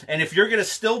about. And if you're going to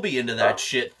still be into that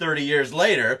shit 30 years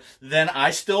later, then I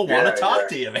still want to talk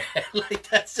to you, man. Like,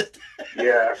 that's just...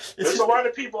 Yeah. There's a lot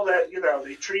of people that, you know,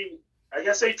 they treat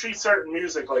certain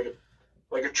music like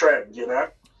a trend, you know?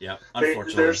 Yeah,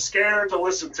 unfortunately. They're scared to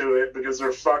listen to it because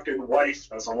their fucking wife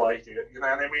doesn't like it. You know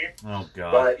what I mean? Oh,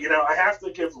 God. But, you know, I have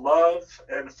to give love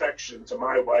and affection to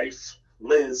my wife,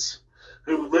 Liz,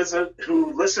 who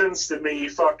listens to me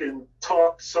fucking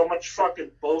talk so much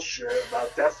fucking bullshit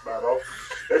about death metal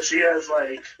that she has,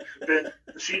 like,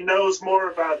 she knows more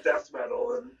about death metal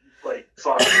than, like,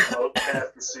 fucking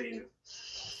half the scene.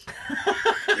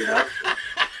 You know?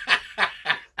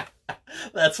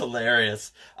 That's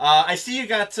hilarious. I see you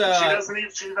got. She doesn't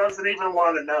even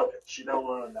want to know it. She don't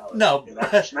want to know it. No, you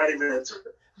know? She's not even into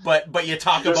it. But you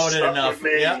talk about it enough.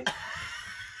 Yeah.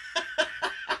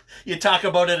 You talk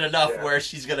about it enough where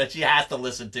she has to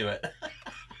listen to it.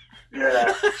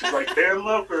 Yeah, she's like, Dan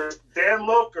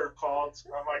Loker called.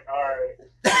 I'm like, all right.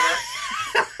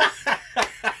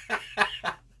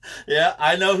 Yeah,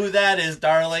 I know who that is,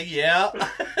 darling. Yeah.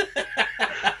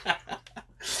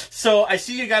 So I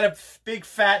see you got a big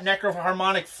fat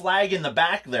necroharmonic flag in the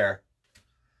back there.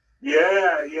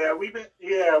 Yeah, we've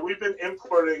been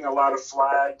importing a lot of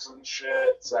flags and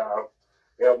shit. So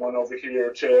we got one over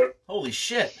here too. Holy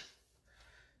shit!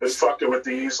 Just fucking with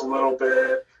these a little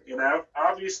bit, you know.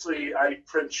 Obviously, I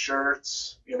print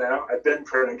shirts. You know, I've been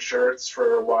printing shirts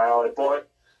for a while. I bought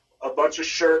a bunch of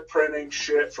shirt printing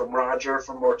shit from Roger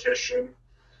from Mortician.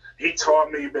 He taught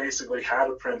me basically how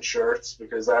to print shirts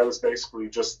because I was basically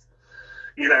just.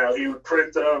 You know, he would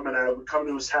print them, and I would come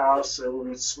to his house, and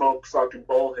we would smoke fucking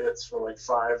bowl hits for like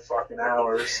 5 fucking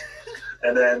hours,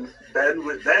 and then we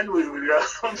would go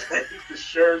and make the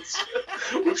shirts,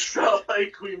 which felt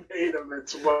like we made them in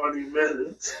 20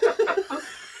 minutes.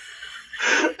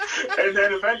 And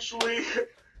then eventually,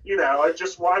 you know, I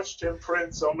just watched him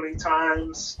print so many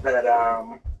times that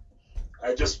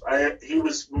he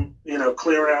was, you know,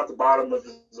 clearing out the bottom of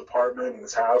his apartment and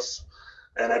his house.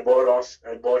 And I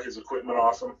bought his equipment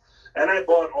off him, and I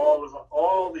bought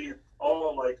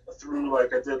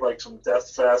I did like some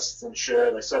death fests and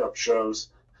shit. I set up shows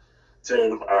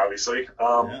too, obviously.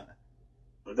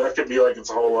 That could be like it's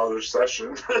a whole other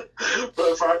session.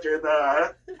 But fucking,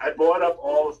 I bought up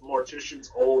all of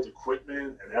Mortician's old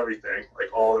equipment and everything,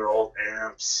 like all their old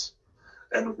amps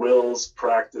and Will's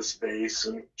practice bass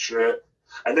and shit.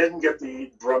 I didn't get the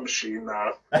drum machine,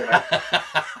 though. You know?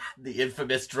 The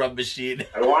infamous drum machine.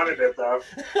 I wanted it, though.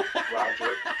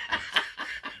 Roger.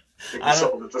 I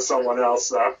sold it to someone else,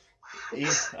 though.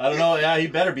 I don't know. Yeah, he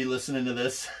better be listening to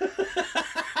this.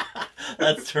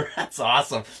 That's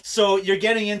awesome. So you're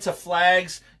getting into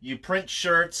flags. You print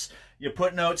shirts. You're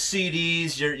putting out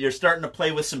CDs. You're starting to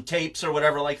play with some tapes or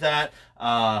whatever like that.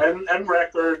 And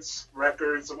records.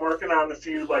 I'm working on a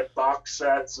few like box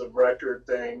sets of record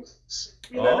things.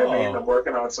 You know what I mean? I'm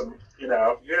working on some, you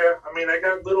know, I mean, I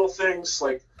got little things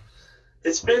like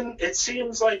it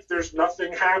seems like there's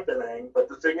nothing happening, but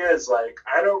the thing is, like,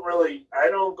 I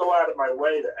don't go out of my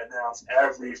way to announce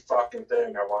every fucking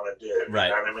thing I want to do. Right.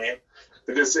 You know what I mean?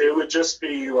 Because it would just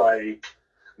be like,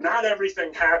 not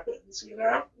everything happens, you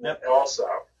know? Yep. Also,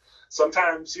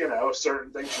 sometimes, you know,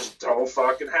 certain things just don't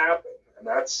fucking happen. And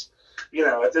that's, you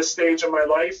know, at this stage of my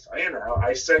life,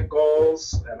 I set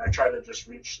goals and I try to just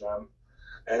reach them.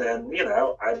 And then, you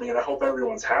know, I mean, I hope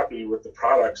everyone's happy with the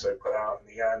products I put out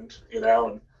in the end, you know,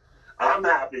 and I'm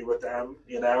happy with them,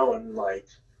 you know, and like,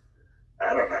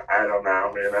 I don't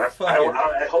know, man.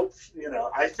 I hope, you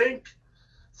know, I think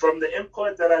from the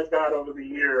input that I've got over the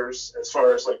years, as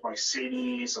far as like my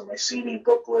CDs and my CD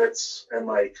booklets and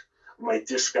like my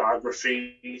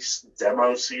discography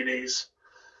demo CDs,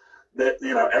 that,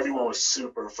 you know, everyone was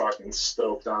super fucking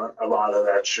stoked on a lot of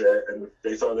that shit, and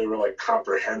they thought they were like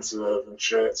comprehensive and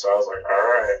shit. So I was like, all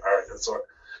right, that's what,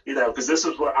 you know, because this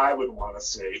is what I would want to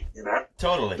see, you know,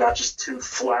 totally, not just 2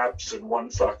 flaps and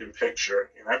 1 fucking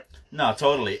picture, you know. No,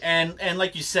 totally, and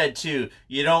like you said too,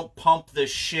 you don't pump the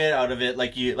shit out of it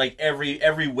like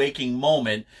every waking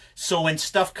moment. So when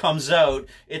stuff comes out,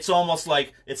 it's almost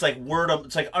like it's like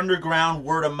underground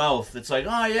word of mouth. It's like,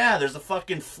 oh yeah, there's a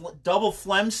fucking double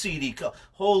phlegm CD.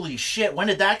 Holy shit, when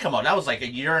did that come out? That was like a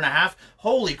year and a half.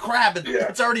 Holy crap,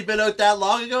 it's already been out that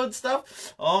long ago and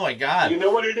stuff. Oh my god. You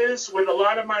know what it is with a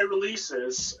lot of my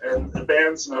releases, and the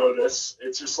bands know this.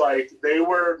 It's just like they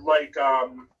were like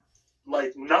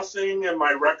like nothing in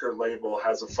my record label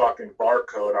has a fucking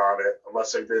barcode on it,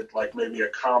 unless I did like maybe a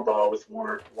combo with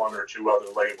one or two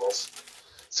other labels.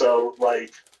 So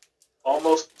like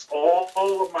almost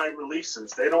all of my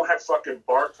releases, they don't have fucking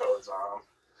barcodes on them,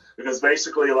 because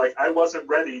basically like I wasn't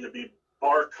ready to be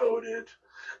barcoded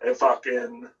and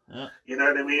fucking, you know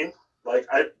what I mean? Like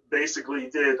I basically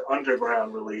did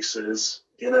underground releases,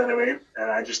 you know what I mean?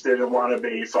 And I just didn't want to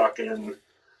be fucking,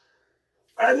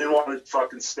 I didn't want to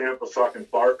fucking stamp a fucking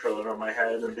barcode on my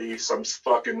head and be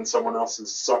someone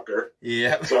else's sucker.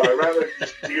 Yeah. So I'd rather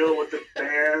just deal with the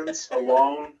bands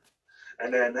alone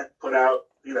and then put out,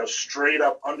 you know, straight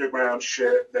up underground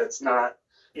shit that's not,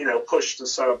 you know, pushed to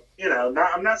some, you know,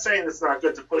 I'm not saying it's not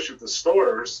good to push at the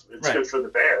stores. It's good for the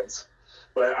bands.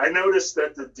 But I noticed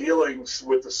that the dealings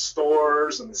with the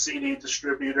stores and the CD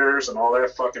distributors and all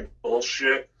that fucking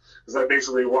bullshit, because I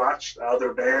basically watched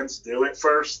other bands do it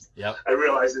first. Yep. I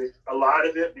realized that a lot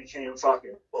of it became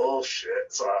fucking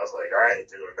bullshit. So I was like, I ain't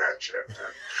doing that shit, man.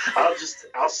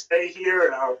 I'll stay here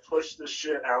and I'll push this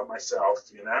shit out myself,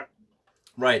 you know?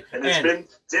 Right. And it's been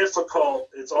difficult.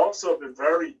 It's also been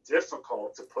very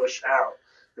difficult to push out,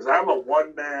 because I'm a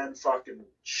one-man fucking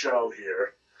show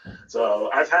here.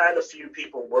 So I've had a few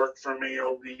people work for me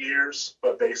over the years,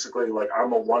 but basically, like,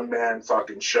 I'm a one-man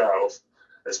fucking show,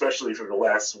 especially for the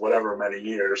last whatever many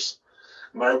years.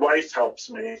 My wife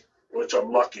helps me, which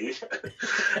I'm lucky,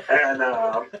 and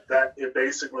that it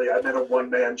basically I've been a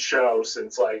one-man show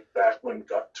since like back when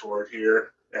Gut toured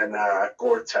here, and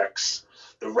Gore-Tex,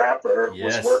 the rapper,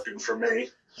 was working for me.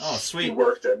 Oh, sweet. He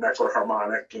worked at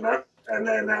NECROHARMONIC, you know, and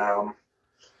then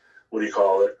what do you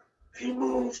call it? He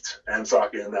moved and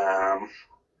fucking,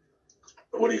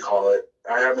 what do you call it?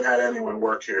 I haven't had anyone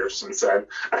work here since then.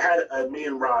 I had me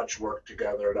and Raj work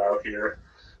together out here,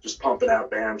 just pumping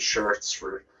out band shirts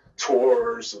for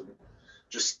tours and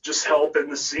just helping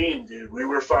the scene, dude. We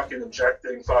were fucking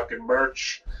injecting fucking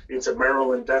merch into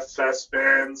Maryland Death Fest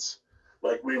bands.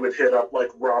 Like, we would hit up,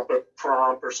 like,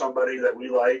 Prompt or somebody that we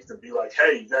liked and be like,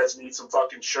 hey, you guys need some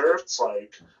fucking shirts?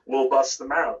 Like, we'll bust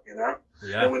them out, you know?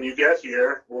 Yeah. And when you get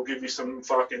here, we'll give you some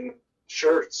fucking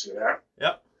shirts, you know?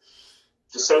 Yep.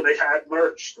 Just so they had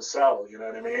merch to sell, you know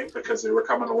what I mean? Because they were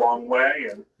coming a long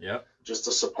way, and just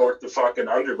to support the fucking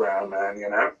underground, man, you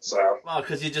know? So. Well,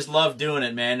 because you just love doing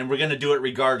it, man, and we're going to do it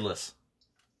regardless.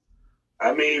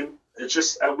 I mean, it's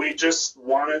just, we just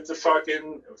wanted to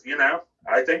fucking, you know,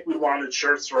 I think we wanted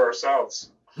shirts for ourselves.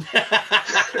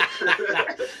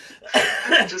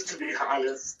 Just to be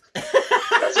honest.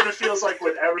 That's what it feels like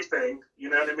with everything.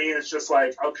 You know what I mean? It's just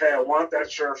like, okay, I want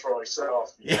that shirt for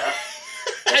myself. You know?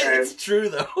 It's true,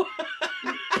 though.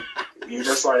 You're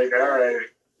just like, all right,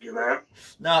 you know?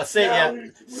 No,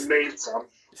 we made some.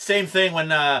 Same thing when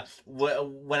now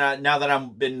that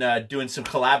I've been doing some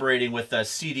collaborating with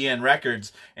CDN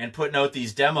Records and putting out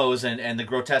these demos and the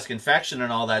Grotesque Infection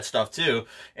and all that stuff too.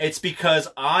 It's because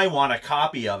I want a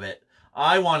copy of it.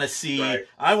 I want to see.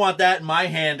 I want that in my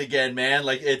hand again, man.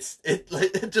 Like it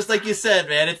just like you said,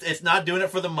 man. It's not doing it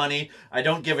for the money. I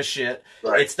don't give a shit.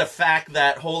 It's the fact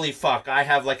that holy fuck, I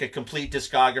have like a complete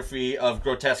discography of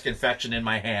Grotesque Infection in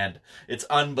my hand. It's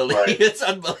unbelievable. It's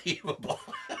unbelievable.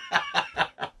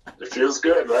 It feels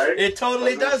good, right? It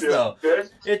totally does, though. Good?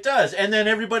 It does, and then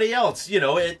everybody else, you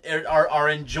know, are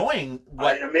enjoying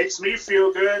what it makes me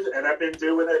feel good, and I've been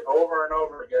doing it over and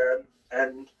over again.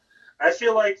 And I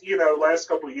feel like, you know, last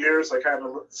couple of years I kind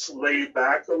of laid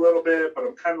back a little bit, but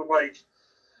I'm kind of like,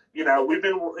 you know, we've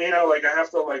been, you know, like I have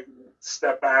to like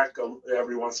step back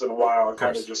every once in a while and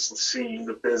kind of just see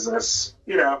the business.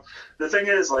 You know, the thing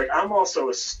is, like, I'm also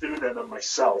a student of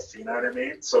myself. You know what I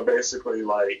mean? So basically,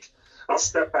 like, I'll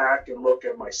step back and look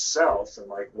at myself and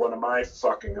like, what am I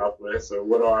fucking up with, or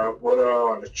what do I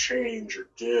want to change or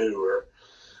do, or,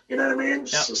 you know what I mean?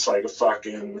 Just like a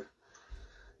fucking,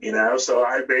 you know. So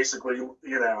I basically, you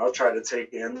know, I'll try to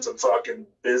take in some fucking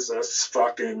business,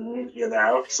 fucking, you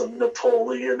know, some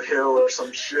Napoleon Hill or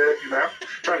some shit, you know,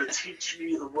 trying to teach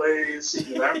me the ways,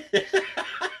 you know.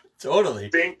 Totally.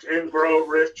 Think and grow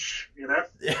rich, you know?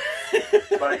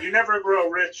 But you never grow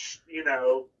rich, you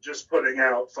know, just putting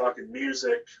out fucking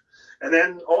music. And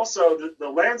then also the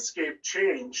landscape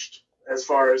changed as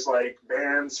far as like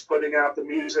bands putting out the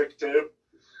music too.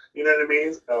 You know what I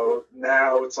mean? So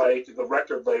now it's like the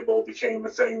record label became a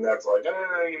thing that's like,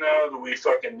 you know, do we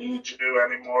fucking need you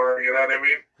anymore? You know what I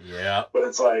mean? Yeah. But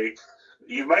it's like,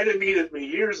 you might have needed me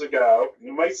years ago.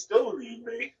 You might still need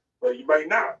me. But you might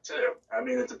not, too. I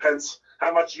mean, it depends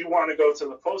how much you want to go to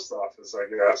the post office, I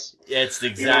guess. It's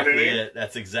exactly you know what I mean? it.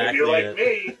 That's exactly it. If you're like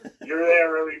me, you're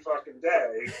there every fucking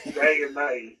day and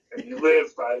night, and you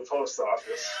live by the post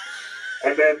office.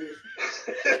 And then,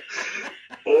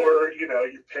 or, you know,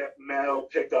 your mail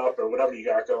pickup or whatever you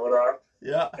got going on.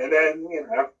 Yeah. And then, you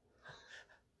know,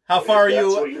 how far are you?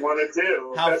 That's what you want to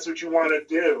do. That's what you want to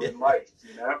do in life,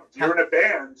 you know. If you're in a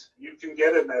band, you can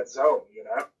get in that zone, you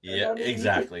know. Yeah,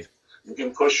 exactly. You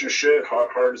can push your shit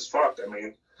hard as fuck. I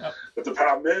mean, yep. But the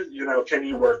problem is, you know, can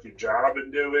you work your job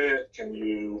and do it? Can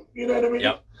you, you know what I mean?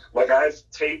 Yep. Like I've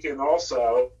taken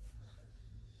also,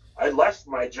 I left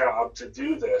my job to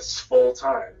do this full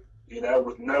time, you know,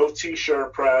 with no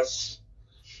t-shirt press,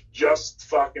 just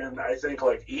fucking, I think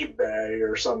like eBay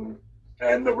or some,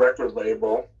 and the record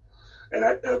label. And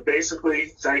I basically,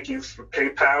 thank you for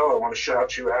PayPal. I want to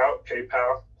shout you out,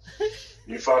 PayPal.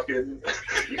 You fucking,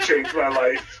 you changed my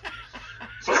life.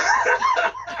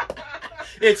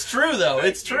 It's true, though.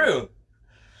 It's true.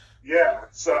 Yeah.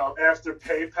 So after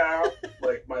PayPal,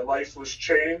 like, my life was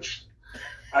changed.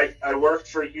 I worked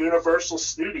for Universal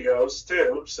Studios,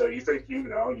 too. So you think, you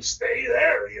know, you stay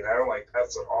there, you know? Like,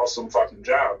 that's an awesome fucking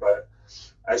job. But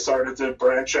I started to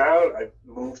branch out. I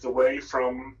moved away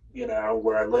from, you know,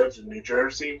 where I lived in New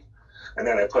Jersey. And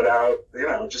then I put out, you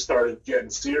know, just started getting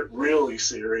really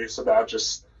serious about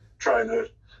just trying to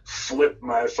flip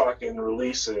my fucking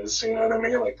releases, you know what I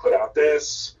mean? Like, put out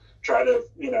this, try to,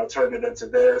 you know, turn it into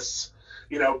this,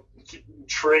 you know,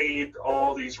 trade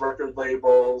all these record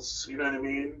labels, you know what I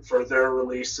mean, for their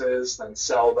releases, then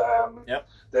sell them. Yep.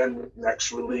 Then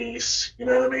next release, you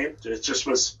know what I mean? It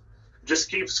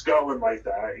just keeps going like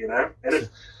that, you know? And if,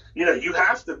 you know, you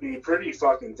have to be pretty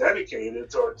fucking dedicated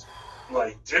towards,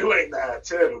 like, doing that,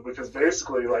 too, because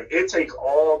basically, like, it takes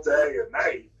all day and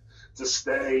night to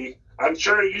stay. I'm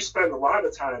sure you spend a lot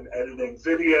of time editing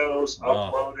videos,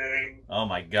 uploading. Oh,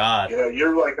 my God. You know,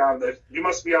 you're, like, you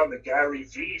must be on the Gary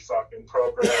V fucking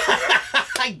program.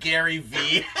 Right? Gary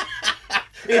V.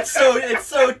 It's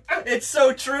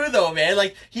so true though, man.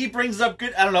 Like, he brings up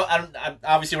good. I don't know.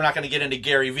 Obviously, we're not going to get into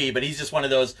Gary V, but he's just one of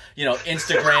those, you know,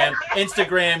 Instagram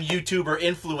YouTuber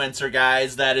influencer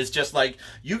guys that is just like,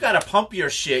 you got to pump your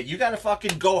shit. You got to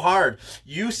fucking go hard.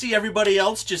 You see everybody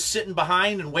else just sitting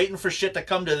behind and waiting for shit to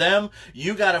come to them.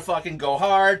 You got to fucking go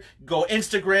hard. Go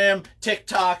Instagram,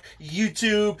 TikTok,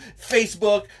 YouTube,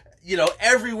 Facebook. You know,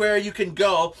 everywhere you can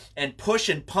go and push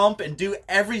and pump and do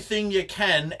everything you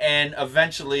can, and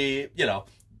eventually, you know,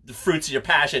 the fruits of your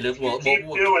passion will keep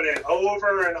doing it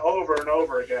over and over and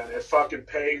over again. It fucking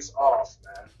pays off,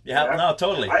 man. Yeah, you know? No,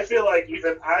 totally. I feel like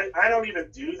even I don't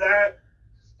even do that,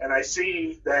 and I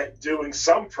see that doing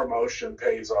some promotion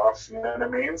pays off. You know what I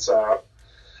mean? So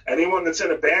anyone that's in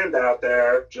a band out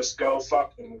there, just go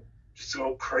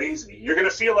crazy. You're gonna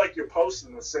feel like you're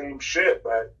posting the same shit,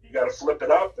 but you got to flip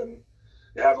it up, and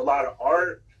you have a lot of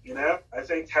art. You know, I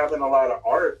think having a lot of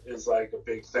art is like a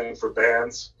big thing for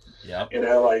bands. Yeah. You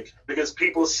know, like, because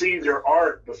people see your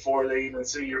art before they even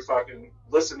see your fucking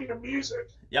listen to your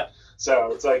music. Yep.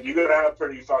 So it's like you gotta have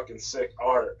pretty fucking sick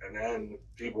art, and then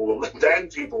people will listen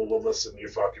to your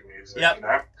fucking music. Yep. You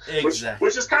know, exactly.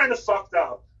 Which is kind of fucked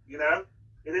up. You know,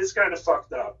 it is kind of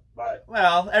fucked up. But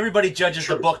well, everybody judges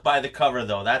the book by the cover,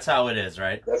 though. That's how it is,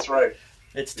 right? That's right.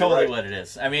 It's totally what it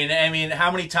is. I mean, how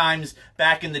many times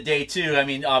back in the day, too, I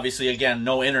mean, obviously, again,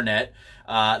 no internet,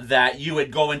 that you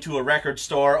would go into a record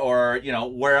store or, you know,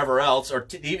 wherever else, or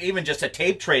even just a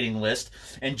tape trading list,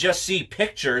 and just see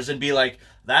pictures and be like,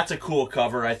 that's a cool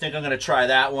cover. I think I'm going to try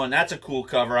that one. That's a cool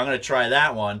cover. I'm going to try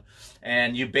that one.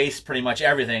 And you base pretty much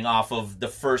everything off of the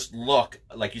first look,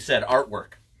 like you said,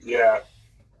 artwork. Yeah,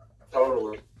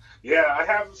 totally. Yeah, I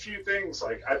have a few things,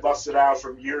 like, I busted out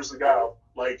from years ago.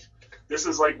 Like, this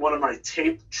is like one of my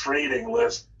tape trading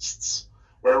lists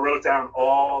where I wrote down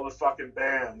all the fucking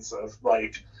bands of,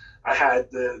 like, I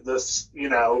had this, you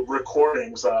know,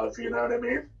 recordings of, you know what I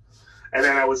mean? And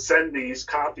then I would send these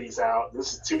copies out.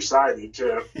 This is two-sided,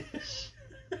 too.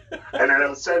 And then I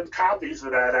would send copies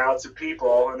of that out to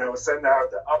people, and I would send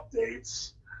out the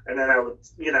updates. And then I would,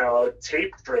 you know,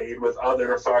 tape trade with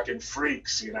other fucking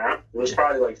freaks, you know? There was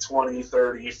probably like 20,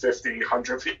 30, 50,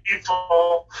 100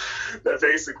 people that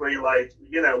basically, like,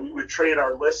 you know, we would trade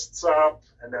our lists up,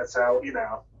 and that's how, you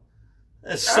know.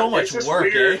 That's so much work,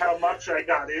 it's weird how much I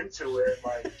got into it.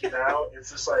 Like, you know, it's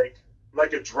just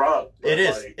like a drug. It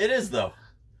is. Like, it is, though.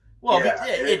 Well, yeah,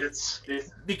 it's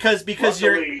because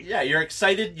luckily, you're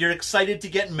excited to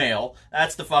get mail.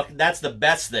 That's the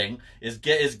best thing is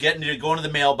getting to going to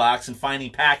the mailbox and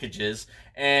finding packages,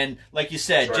 and like you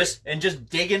said, right. just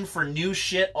digging for new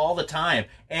shit all the time.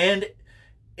 And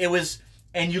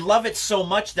you love it so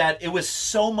much that it was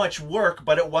so much work,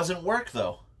 but it wasn't work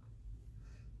though.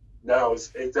 No,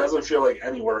 it doesn't feel like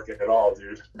any work at all,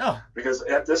 dude. No. Because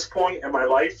at this point in my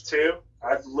life, too,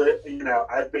 I've lived, you know,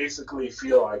 I basically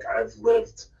feel like I've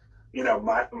lived, you know,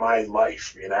 my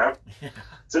life, you know,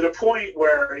 to the point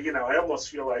where, you know, I almost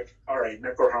feel like, all right,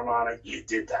 NECROHARMONIC, you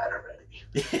did that already.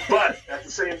 But at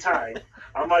the same time,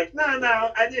 I'm like, no,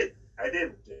 I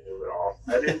didn't do it all.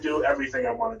 I didn't do everything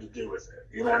I wanted to do with it.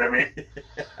 You know what I mean?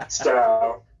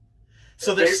 So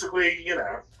basically, you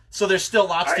know. So there's still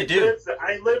lots to do.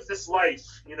 I live this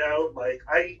life, you know, like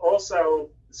I also,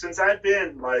 since I've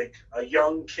been like a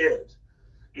young kid,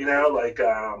 you know,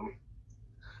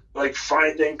 like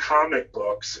finding comic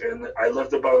books, and I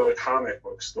lived above a comic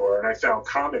book store, and I found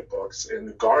comic books in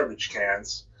the garbage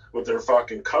cans with their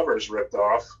fucking covers ripped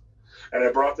off, and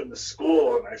I brought them to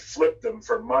school and I flipped them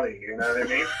for money, you know what I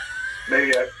mean?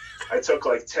 Maybe I took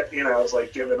like 10, you know, I was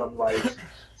like giving them like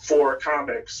 4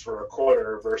 comics for a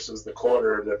quarter versus the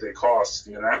quarter that they cost,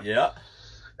 you know? Yeah.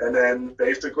 And then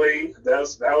basically that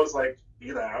was like,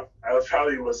 you know, I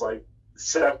probably was like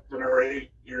 7 or 8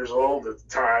 years old at the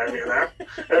time, you know?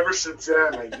 Ever since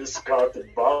then, I just got the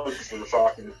bug for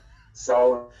fucking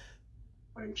selling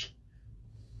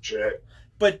shit.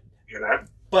 But, you know?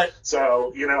 But,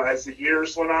 so, you know, as the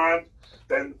years went on,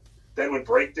 then when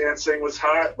breakdancing was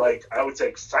hot, like, I would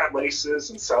take fat laces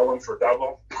and sell them for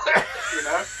double, you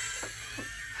know?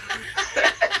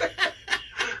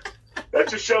 That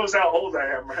just shows how old I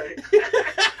am, right?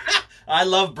 I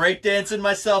love breakdancing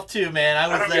myself too, man. I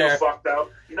don't there. Give a fuck, though.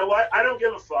 You know what? I don't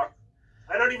give a fuck.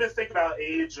 I don't even think about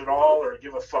age at all or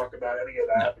give a fuck about any of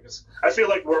that, because I feel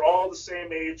like we're all the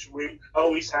same age. We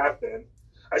always have been.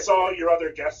 I saw your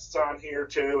other guests on here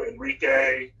too,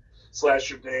 Enrique,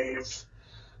 Slasher Dave,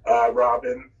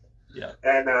 Robin. Yeah.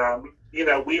 And, you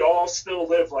know, we all still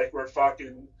live like we're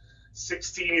fucking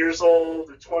 16 years old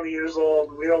or 20 years old,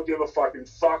 and we don't give a fucking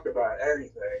fuck about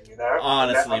anything, you know?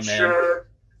 Honestly, I'm sure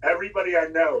everybody I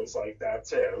know is like that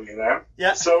too, you know?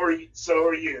 Yeah. So are you,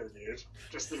 dude.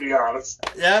 Just to be honest.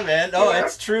 Yeah, man. Oh,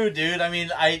 it's true, dude. I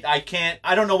mean,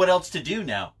 I don't know what else to do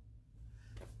now.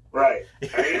 Right. I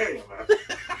hear you, man.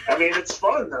 I mean, it's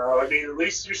fun, though. I mean, at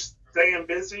least you're staying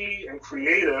busy and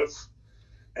creative,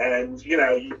 and, you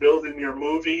know, you're building your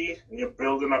movie, and you're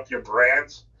building up your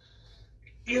brand.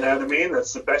 You know what I mean?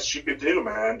 That's the best you could do,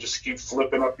 man. Just keep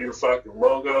flipping up your fucking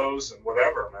logos and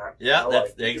whatever, man. Yeah, you know,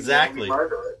 that's exactly.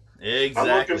 Murder it.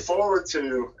 Exactly. I'm looking forward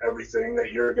to everything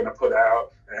that you're going to put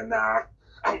out, and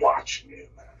I'm watching you,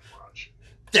 man.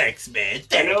 Thanks, man.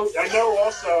 Thanks. I know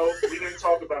also, we didn't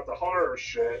talk about the horror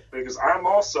shit, because I'm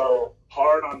also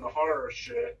hard on the horror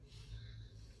shit.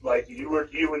 Like, you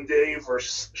and Dave were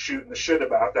shooting the shit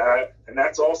about that, and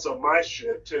that's also my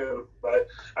shit, too. But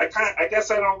I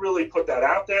guess I don't really put that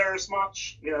out there as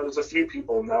much. You know, there's a few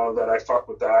people know that I fuck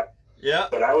with that. Yeah.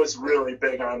 But I was really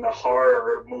big on the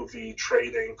horror movie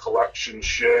trading collection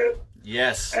shit.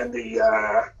 Yes. And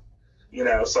the, you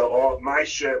know, so all my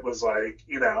shit was like,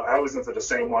 you know, I was into the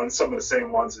same ones, some of the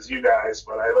same ones as you guys,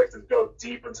 but I like to go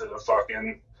deep into the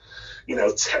fucking, you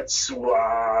know,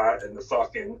 Tetsuya and the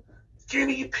fucking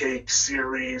guinea pig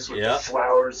series with the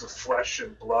flowers of flesh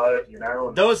and blood, you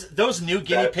know. Those new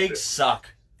guinea pigs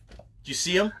suck. Did you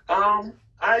see them?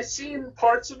 I seen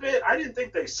parts of it. I didn't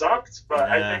think they sucked, but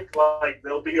I think like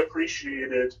they'll be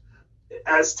appreciated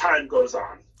as time goes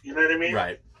on. You know what I mean?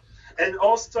 Right. And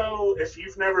also, if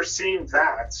you've never seen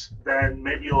that, then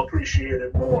maybe you'll appreciate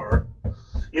it more.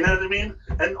 You know what I mean?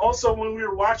 And also, when we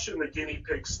were watching the guinea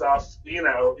pig stuff, you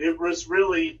know, it was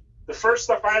really, the first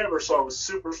stuff I ever saw was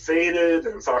super faded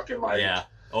and fucking like,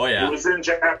 it was in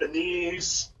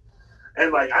Japanese.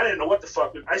 And like, I didn't know what the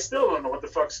fuck, I still don't know what the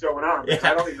fuck's going on. Because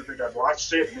I don't even think I've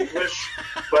watched it in English.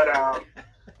 But,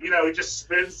 you know, it just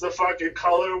spins the fucking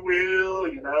color wheel,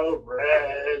 you know,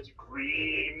 red,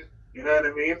 green. You know what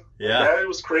I mean? Yeah. That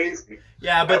was crazy.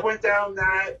 Yeah, but I went down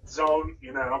that zone,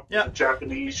 you know,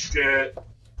 Japanese shit,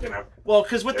 you know. Well,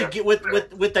 because with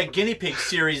that guinea pig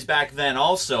series back then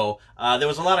also, there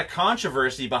was a lot of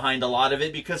controversy behind a lot of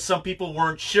it because some people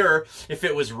weren't sure if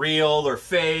it was real or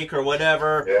fake or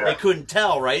whatever. Yeah. They couldn't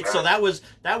tell, right? So that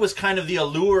was kind of the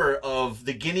allure of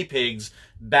the guinea pigs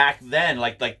back then,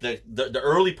 like the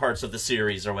early parts of the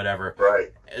series or whatever.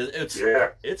 Right.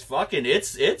 It's fucking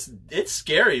it's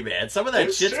scary, man. Some of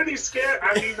that shit's pretty scary.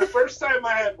 I mean, the first time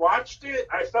I had watched it,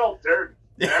 I felt dirty.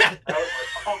 I was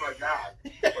like, oh my god,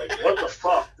 like what the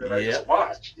fuck did I just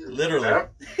watch? Literally. You know?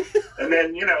 And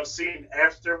then, you know, seeing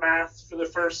Aftermath for the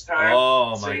first time.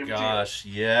 Oh my gosh,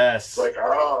 yes. It's like,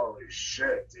 holy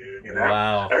shit, dude. You know?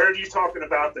 Wow. I heard you talking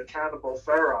about the Cannibal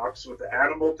Ferox with the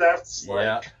animal deaths.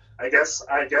 Like, I guess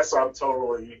I'm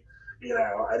totally, you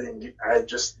know,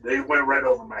 they went right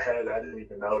over my head. I didn't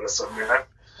even notice them, you know?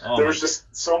 There was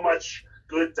just so much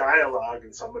good dialogue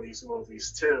in some of these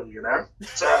movies too, you know?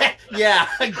 So yeah,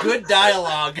 good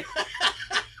dialogue.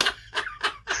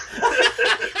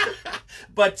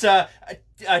 But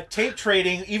tape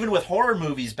trading, even with horror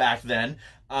movies back then,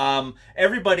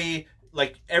 everybody,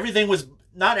 like, everything was,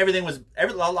 not everything was, a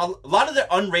lot of the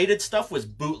unrated stuff was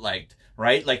bootlegged,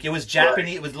 right? Like, it was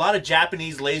Japanese, it was a lot of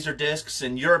Japanese laser discs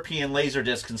and European laser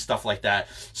discs and stuff like that.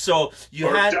 So you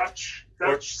had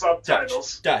Dutch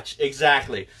subtitles. Dutch,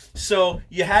 exactly. So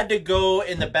you had to go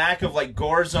in the back of like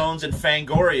Gore Zones and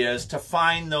Fangorias to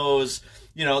find those,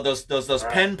 you know, those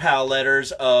pen pal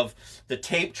letters of the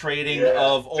tape trading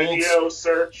of old Video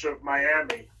Search of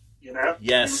Miami, you know?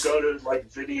 Yes. You go to like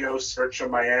Video Search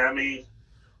of Miami,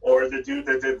 or the dude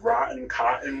that did Rotten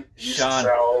Cotton used to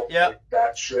sell like,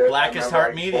 that shit. Blackest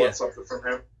Heart Media. Something from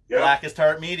him. Yep. Blackest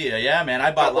Heart Media, yeah, man.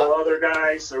 I bought a couple other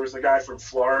guys. There was a guy from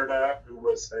Florida who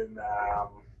was in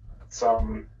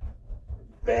some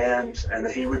band, and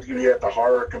he would be at the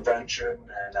horror convention.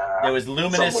 And it was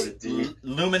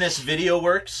Luminous Video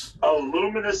Works. Oh,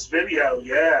 Luminous Video,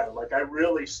 yeah. Like, I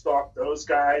really stalked those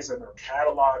guys and their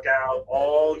catalog out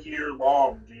all year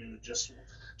long, dude. Just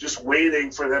waiting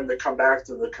for them to come back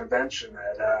to the convention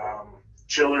at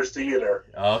Chiller Theater.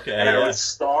 Okay. And I would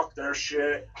stalk their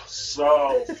shit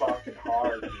so fucking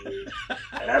hard, dude.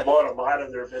 And I bought a lot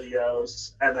of their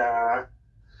videos. And I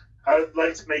would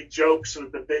like to make jokes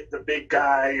with the big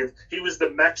guy. And he was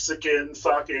the Mexican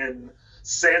fucking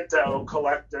Santo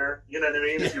collector. You know what I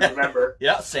mean? If you remember.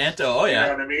 Yeah, Santo. Oh, yeah. You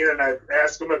know what I mean? And I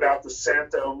asked him about the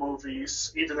Santo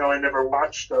movies, even though I never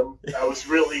watched them. I was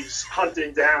really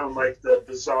hunting down, like, the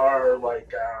bizarre,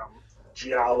 like,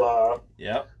 Gialla,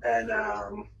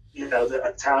 and you know, the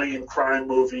Italian crime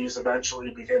movies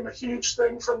eventually became a huge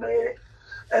thing for me,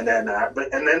 and then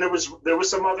there was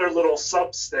some other little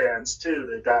sub stands too,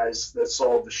 the guys that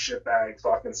sold the shitbag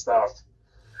fucking stuff,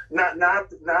 not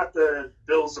the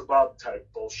Bills Above type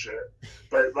bullshit,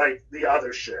 but like the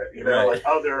other shit, you know, like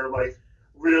other like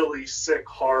really sick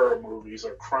horror movies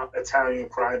or Italian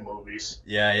crime movies.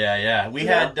 Yeah. We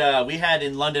had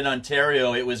in London,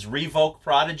 Ontario, it was Revoke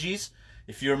Prodigies.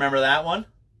 If you remember that one.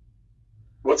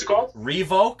 What's it called?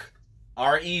 Revoke.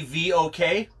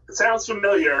 R-E-V-O-K. It sounds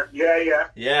familiar. Yeah.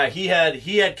 Yeah, he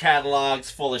had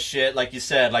catalogs full of shit, like you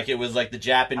said, like it was like the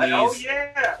Japanese. Oh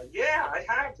yeah, I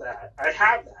have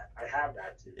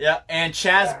that too. Yeah, and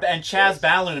Chaz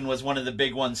Balloon was one of the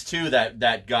big ones too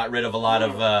that got rid of a lot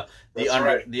of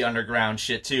the underground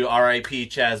shit too. R.I.P.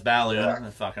 Chaz Balloon. Yeah.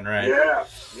 That's fucking right.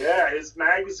 Yeah. His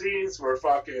magazines were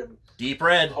fucking deep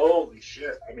red. Holy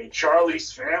shit! I mean,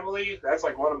 Charlie's Family. That's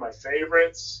like one of my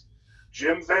favorites.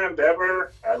 Jim Van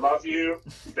Bever, I love you.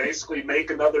 Basically, make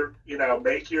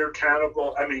your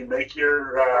cannibal. I mean, make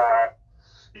your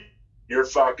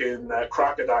fucking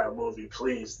crocodile movie,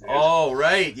 please, dude. Oh,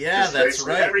 right. Yeah, that's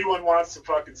right. Everyone wants to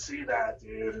fucking see that,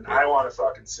 dude, and I want to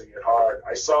fucking see it hard.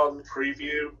 I saw the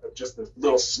preview of just the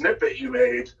little snippet you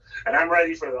made, and I'm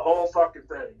ready for the whole fucking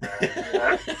thing, man. You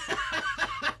know?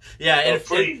 Yeah, and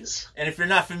please. And if you're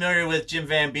not familiar with Jim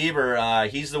Van Bieber,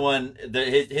 he's the one.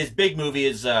 His big movie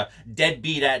is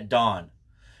Deadbeat at Dawn,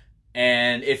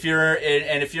 and if you're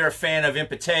a fan of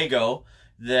Impetigo,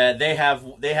 that they have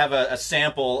a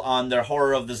sample on their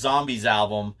Horror of the Zombies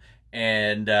album,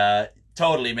 and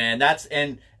totally, man,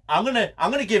 I'm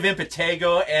gonna give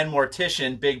Impetigo and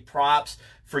Mortician big props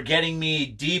for getting me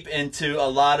deep into a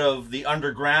lot of the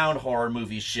underground horror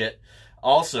movie shit,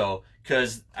 also.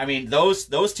 Because, I mean, those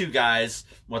two guys,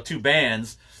 well, two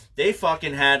bands, they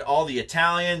fucking had all the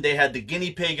Italian, they had the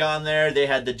Guinea Pig on there, they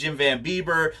had the Jim Van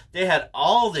Bieber, they had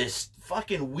all this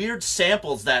fucking weird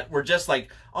samples that were just,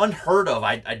 like, unheard of.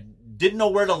 I didn't know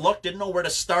where to look, didn't know where to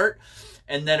start.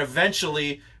 And then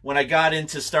eventually, when I got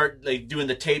into start like doing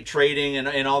the tape trading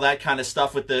and all that kind of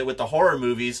stuff with the horror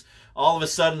movies, all of a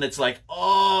sudden it's like,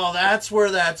 oh, that's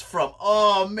where that's from.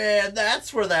 Oh man,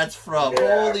 that's where that's from.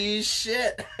 Yeah. Holy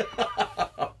shit.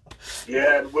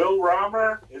 Yeah, and Will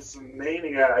Romer is a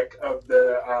maniac of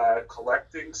the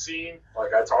collecting scene.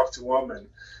 Like, I talked to him, and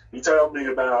he told me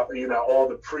about, you know, all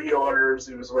the pre-orders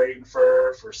he was waiting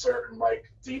for certain,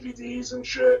 like, DVDs and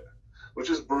shit, which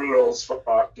is brutal as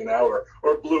fuck, you know,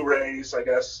 or Blu-rays, I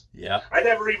guess. Yeah. I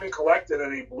never even collected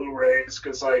any Blu-rays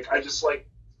because, like, I just, like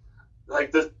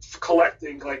the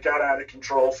collecting, like, got out of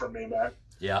control for me, man.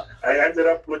 Yeah. I ended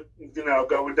up with, you know,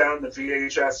 going down the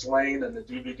VHS lane and the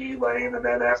DVD lane, and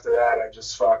then after that, I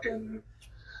just fucking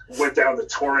went down the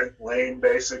torrent lane,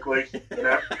 basically. You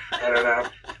know, I don't know.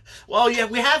 Well, yeah,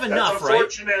 we have enough, That's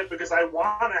unfortunate, right? Because I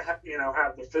want to, you know,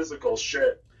 have the physical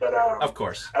shit. But of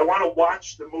course, I want to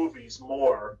watch the movies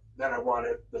more than I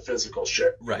wanted the physical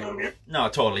shit. Right. You know what I mean? No,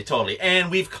 totally.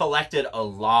 And we've collected a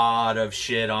lot of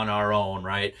shit on our own,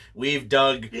 right? We've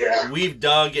dug and we've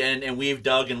dug and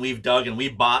we've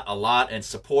bought a lot and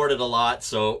supported a lot.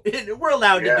 So we're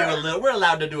allowed to do a little. We're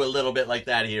allowed to do a little bit like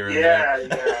that here and there.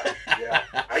 Yeah.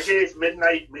 I gave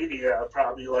Midnight Media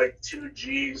probably like 2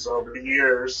 G's over the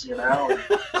years, you know, and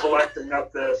collecting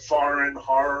up the foreign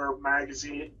horror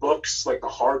magazine books, like the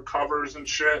hardcovers and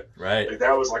shit. Right. Like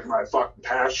that was like my fucking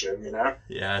passion, you know?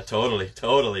 Yeah, totally.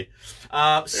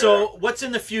 So what's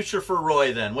in the future for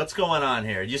Roy then? What's going on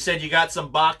here? You said you got some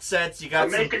box sets.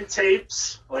 I'm making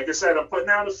tapes. Like I said, I'm putting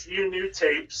out a few new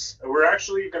tapes. We're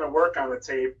actually going to work on a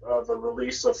tape of a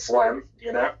release of Phlegm,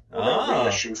 you know? We're going to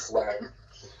reissue Phlegm.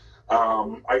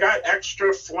 I got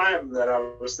extra Phlegm that I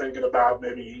was thinking about.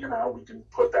 Maybe, you know, we can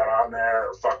put that on there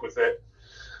or fuck with it.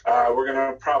 We're going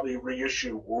to probably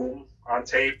reissue Womb on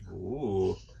tape.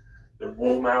 Ooh. The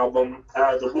Womb album.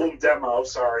 The Womb demo,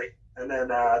 sorry. And then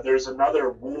there's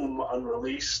another Womb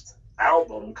unreleased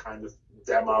album kind of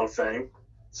demo thing.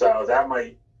 So that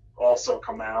might also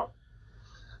come out.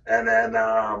 And then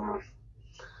I'm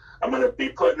going to be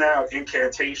putting out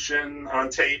Incantation on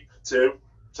tape too.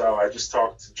 So I just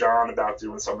talked to John about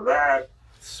doing some of that.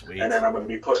 Sweet. And then I'm going to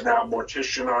be putting out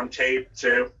Mortician on tape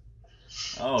too.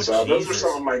 Oh, so Jesus. Those are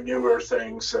some of my newer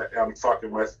things that I'm fucking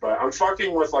with. But I'm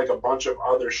fucking with like a bunch of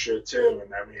other shit too.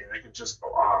 And I mean, it could just go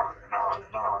on and on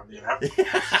and on, you know?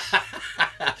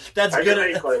 That's I good.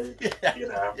 I can make like, you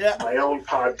know, my own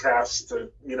podcast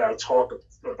to, you know, talk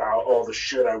about all the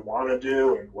shit I want to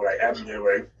do and what I am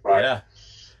doing. But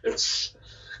it's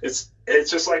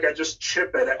just like I just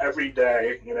chip at it every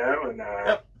day, you know, and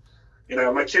you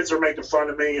know, my kids are making fun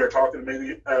of me or talking to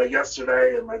me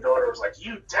yesterday, and my daughter was like,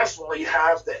 "You definitely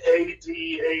have the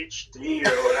ADHD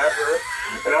or whatever,"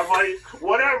 and I'm like,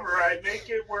 "Whatever, I make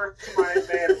it work to my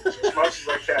advantage as much as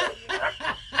I can." You know?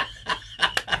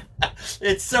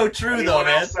 It's so true, Anyone though,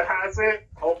 man. else that has it,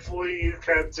 hopefully you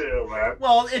can too, man.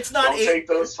 Well, it's not. Don't take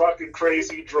those fucking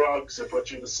crazy drugs that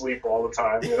put you to sleep all the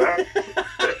time, you know.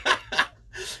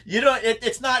 You know,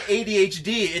 it's not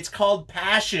ADHD. It's called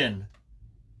passion.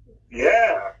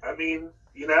 Yeah, I mean,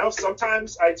 you know,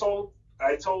 sometimes I told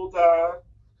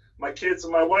my kids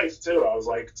and my wife too. I was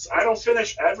like, I don't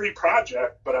finish every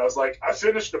project, but I was like, I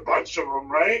finished a bunch of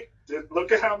them, right?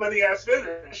 Look at how many I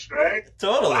finished, right?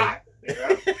 Totally. A lot, you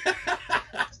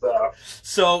know?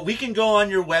 So we can go on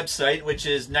your website, which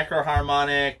is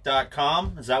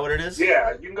necroharmonic.com. Is that what it is?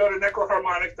 Yeah, you can go to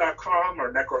necroharmonic.com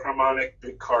or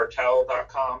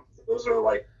necroharmonicbigcartel.com. Those are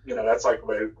like, you know, that's like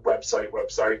my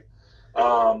website.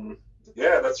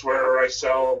 Yeah, that's where I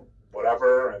sell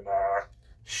whatever and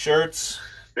shirts.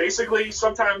 Basically,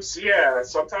 sometimes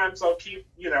I'll keep,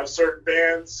 you know, certain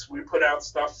bands, we put out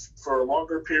stuff for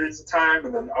longer periods of time,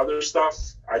 and then other stuff,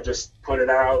 I just put it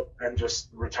out and just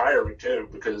retire it too,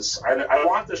 because I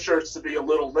want the shirts to be a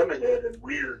little limited and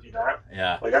weird, you know?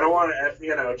 Yeah. Like, I don't want to,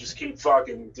 you know, just keep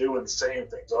fucking doing the same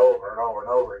things over and over and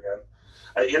over again.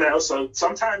 You know, so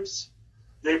sometimes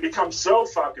they become so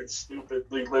fucking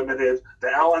stupidly limited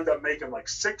that I'll end up making like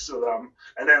 6 of them,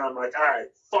 and then I'm like, all right,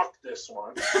 fuck this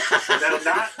one. And then I'm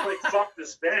not like, fuck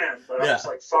this band, but I'm just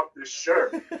like, fuck this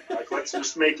shirt. Like, let's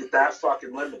just make it that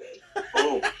fucking limited.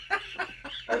 Boom.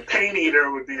 And Pain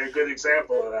Eater would be a good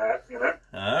example of that, you know?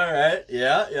 All right,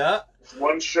 yeah.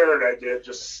 One shirt I did,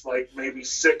 just like maybe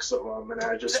 6 of them, and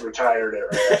I just retired it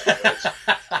right afterwards.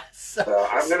 So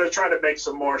I'm going to try to make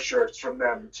some more shirts from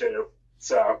them, too.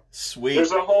 So sweet.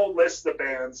 There's a whole list of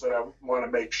bands that I want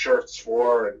to make shirts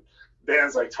for, and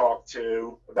bands I talk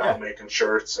to about making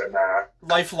shirts, and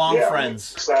lifelong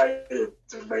friends. I'm excited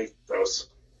to make those.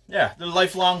 Yeah, they're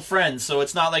lifelong friends, so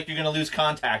it's not like you're going to lose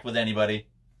contact with anybody.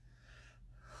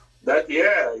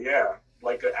 Yeah.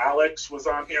 Like Alex was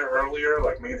on here earlier.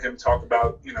 Like me and him talk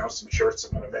about, you know, some shirts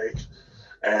I'm going to make,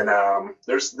 and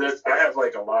there's I have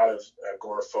like a lot of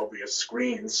agoraphobia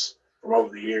screens from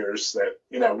over the years that,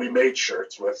 you know, we made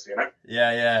shirts with, you know?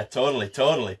 Yeah, totally.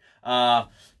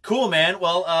 Cool, man.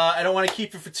 Well, I don't want to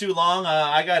keep you for too long.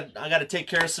 I got to take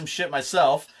care of some shit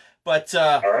myself. But,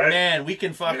 man, we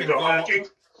can fucking go hiking?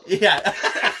 Yeah.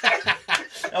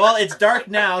 Well, it's dark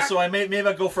now, so maybe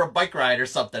I'll go for a bike ride or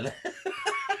something.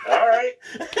 All right.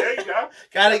 There you go.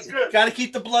 Gotta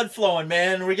keep the blood flowing,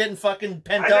 man. We're getting fucking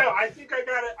pent up. I know. I think I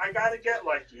gotta get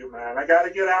like you, man. I gotta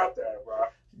get out there, bro.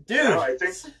 Dude, you know, I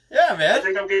think, man. I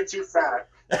think I'm getting too fat.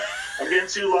 I'm getting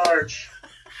too large.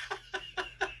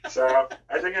 So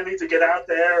I think I need to get out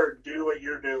there and do what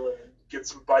you're doing. Get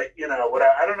some bike, you know.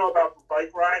 I don't know about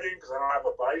bike riding because I don't have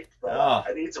a bike, but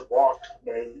I need to walk,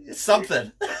 man.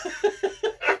 Something.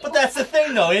 But But that's the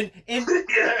thing, though. In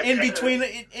Yeah.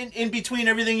 in between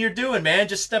everything you're doing, man,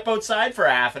 just step outside for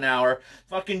a half an hour.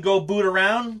 Fucking go boot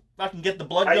around. Fucking get the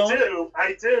blood going.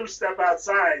 I do step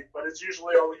outside, but it's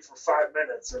usually only for 5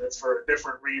 minutes, and it's for a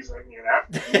different reason, you know?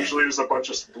 Usually there's a bunch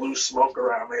of blue smoke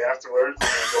around me afterwards, and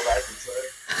I go back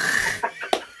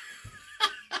inside.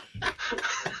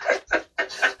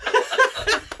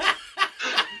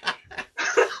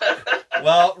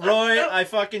 Well, Roy,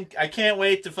 I can't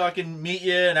wait to fucking meet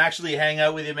you and actually hang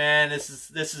out with you, man. This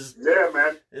is Yeah,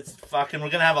 man. It's fucking.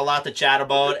 We're gonna have a lot to chat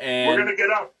about, and we're gonna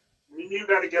get up. Me and you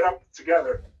got to get up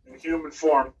together in human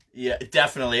form. Yeah,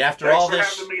 definitely. After Thanks all for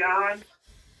this, having me on.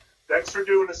 Thanks for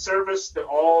doing a service to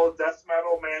all death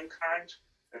metal mankind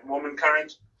and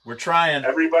womankind. We're trying.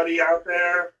 Everybody out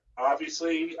there,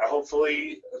 obviously,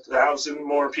 hopefully, 1,000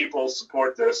 more people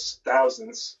support this.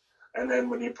 Thousands. And then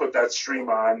when you put that stream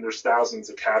on, there's thousands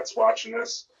of cats watching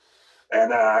this.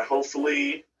 And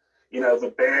hopefully, you know, the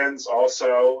bands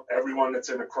also, everyone that's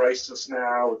in a crisis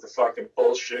now with the fucking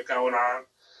bullshit going on,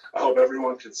 I hope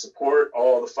everyone can support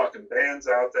all the fucking bands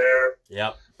out there.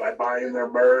 Yep. By buying their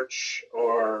merch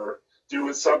or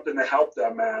doing something to help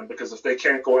them, man. Because if they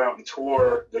can't go out and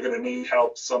tour, they're going to need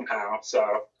help somehow.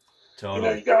 So, totally. You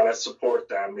know, you got to support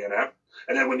them, you know.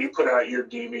 And then when you put out your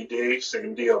DVD,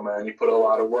 same deal, man. You put a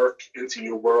lot of work into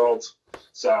your world.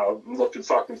 So I'm looking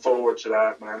fucking forward to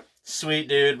that, man. Sweet,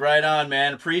 dude. Right on,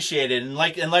 man. Appreciate it. And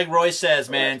like Roy says,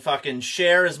 man, fucking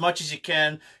share as much as you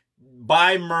can.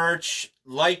 Buy merch,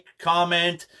 like,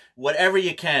 comment, whatever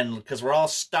you can, because we're all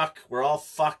stuck. We're all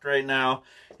fucked right now.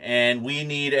 And we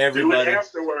need everybody. Do it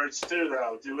afterwards, too,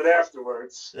 though. Do it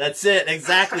afterwards. That's it.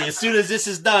 Exactly. As soon as this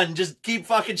is done, just keep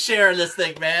fucking sharing this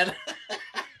thing, man.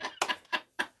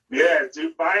 Yeah,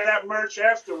 dude, buy that merch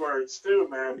afterwards, too,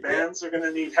 man. Bands are going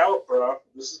to need help, bro.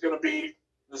 This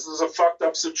is a fucked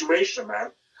up situation,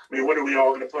 man. I mean, what are we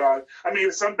all going to put on? I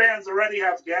mean, some bands already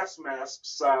have gas masks,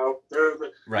 so they're,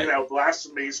 right. You know,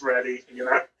 blasphemy's ready, you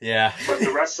know? Yeah. But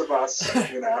the rest of us,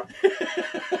 you know?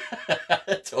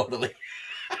 Totally.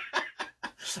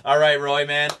 All right, Roy,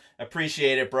 man.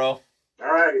 Appreciate it, bro. All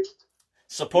right.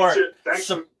 Support.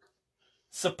 Thanks.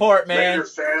 Support, man. Later,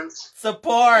 fans.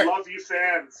 Support. I love you,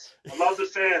 fans. I love the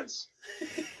fans.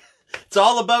 It's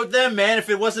all about them, man. If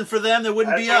it wasn't for them, there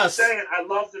wouldn't be us. I'm saying. I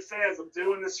love the fans. I'm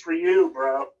doing this for you,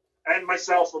 bro. And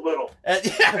myself a little.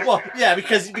 Yeah, well, yeah,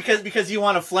 because you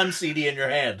want a phlegm CD in your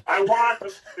hand. I want,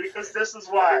 because this is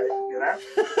why, you know?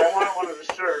 I want one of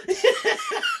the shirts.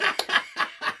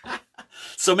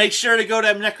 So make sure to go to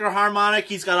NECROHARMONIC.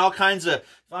 He's got all kinds of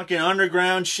fucking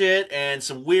underground shit and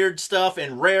some weird stuff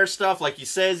and rare stuff. Like he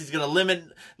says, he's going to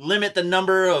limit the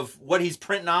number of what he's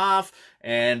printing off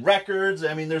and records.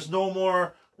 I mean, there's no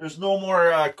more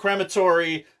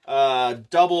crematory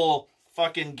double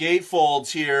fucking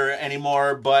gatefolds here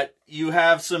anymore, but you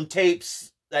have some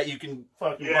tapes that you can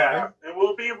fucking buy. And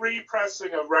we'll be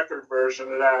repressing a record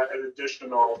version of that, an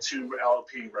additional 2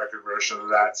 LP record version of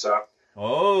that, so.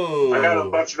 Oh. I got a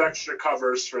bunch of extra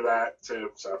covers for that,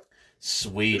 too, so.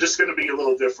 Sweet. It's just going to be a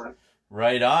little different.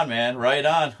 Right on, man. Right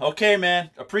on. Okay, man.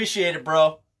 Appreciate it,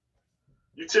 bro.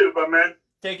 You too, my man.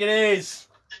 Take it easy.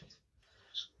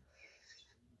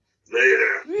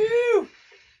 Later. Woo!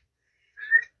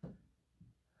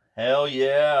 Hell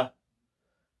yeah.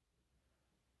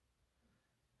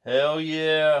 Hell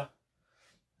yeah.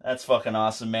 That's fucking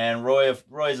awesome, man.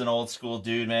 Roy's an old school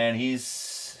dude, man.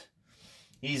 He's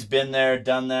been there,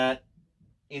 done that.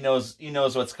 He knows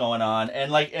what's going on. And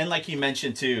like he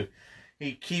mentioned too,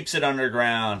 he keeps it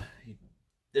underground.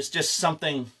 There's just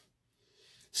something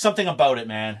about it,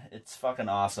 man. It's fucking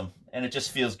awesome. And it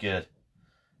just feels good.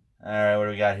 All right, what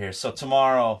do we got here? So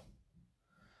tomorrow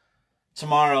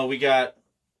we got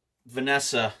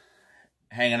Vanessa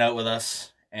hanging out with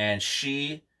us, and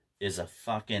she is a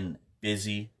fucking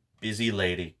busy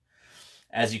lady,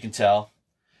 as you can tell.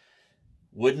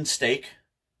 Wooden Stake,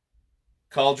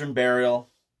 Cauldron Burial,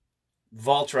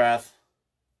 Voltrath,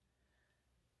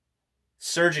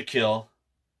 Surgikill,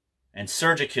 and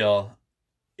Surgikill.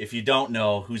 If you don't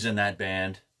know who's in that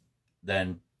band,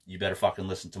 then you better fucking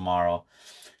listen tomorrow.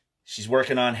 She's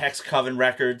working on Hex Coven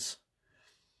Records,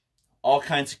 all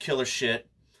kinds of killer shit.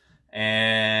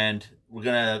 And we're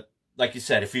gonna, like you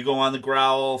said, if you go on the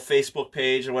Growl Facebook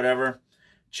page or whatever,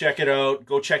 check it out.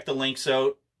 Go check the links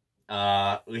out.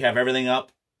 We have everything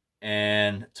up.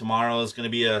 And tomorrow is going to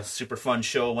be a super fun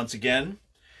show once again.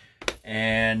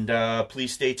 And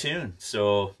please stay tuned.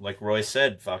 So, like Roy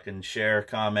said, fucking share,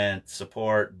 comment,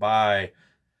 support, buy.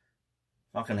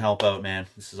 Fucking help out, man.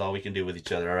 This is all we can do with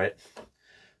each other, all right?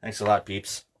 Thanks a lot,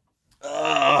 peeps.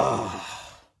 Ugh.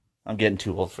 I'm getting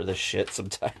too old for this shit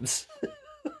sometimes.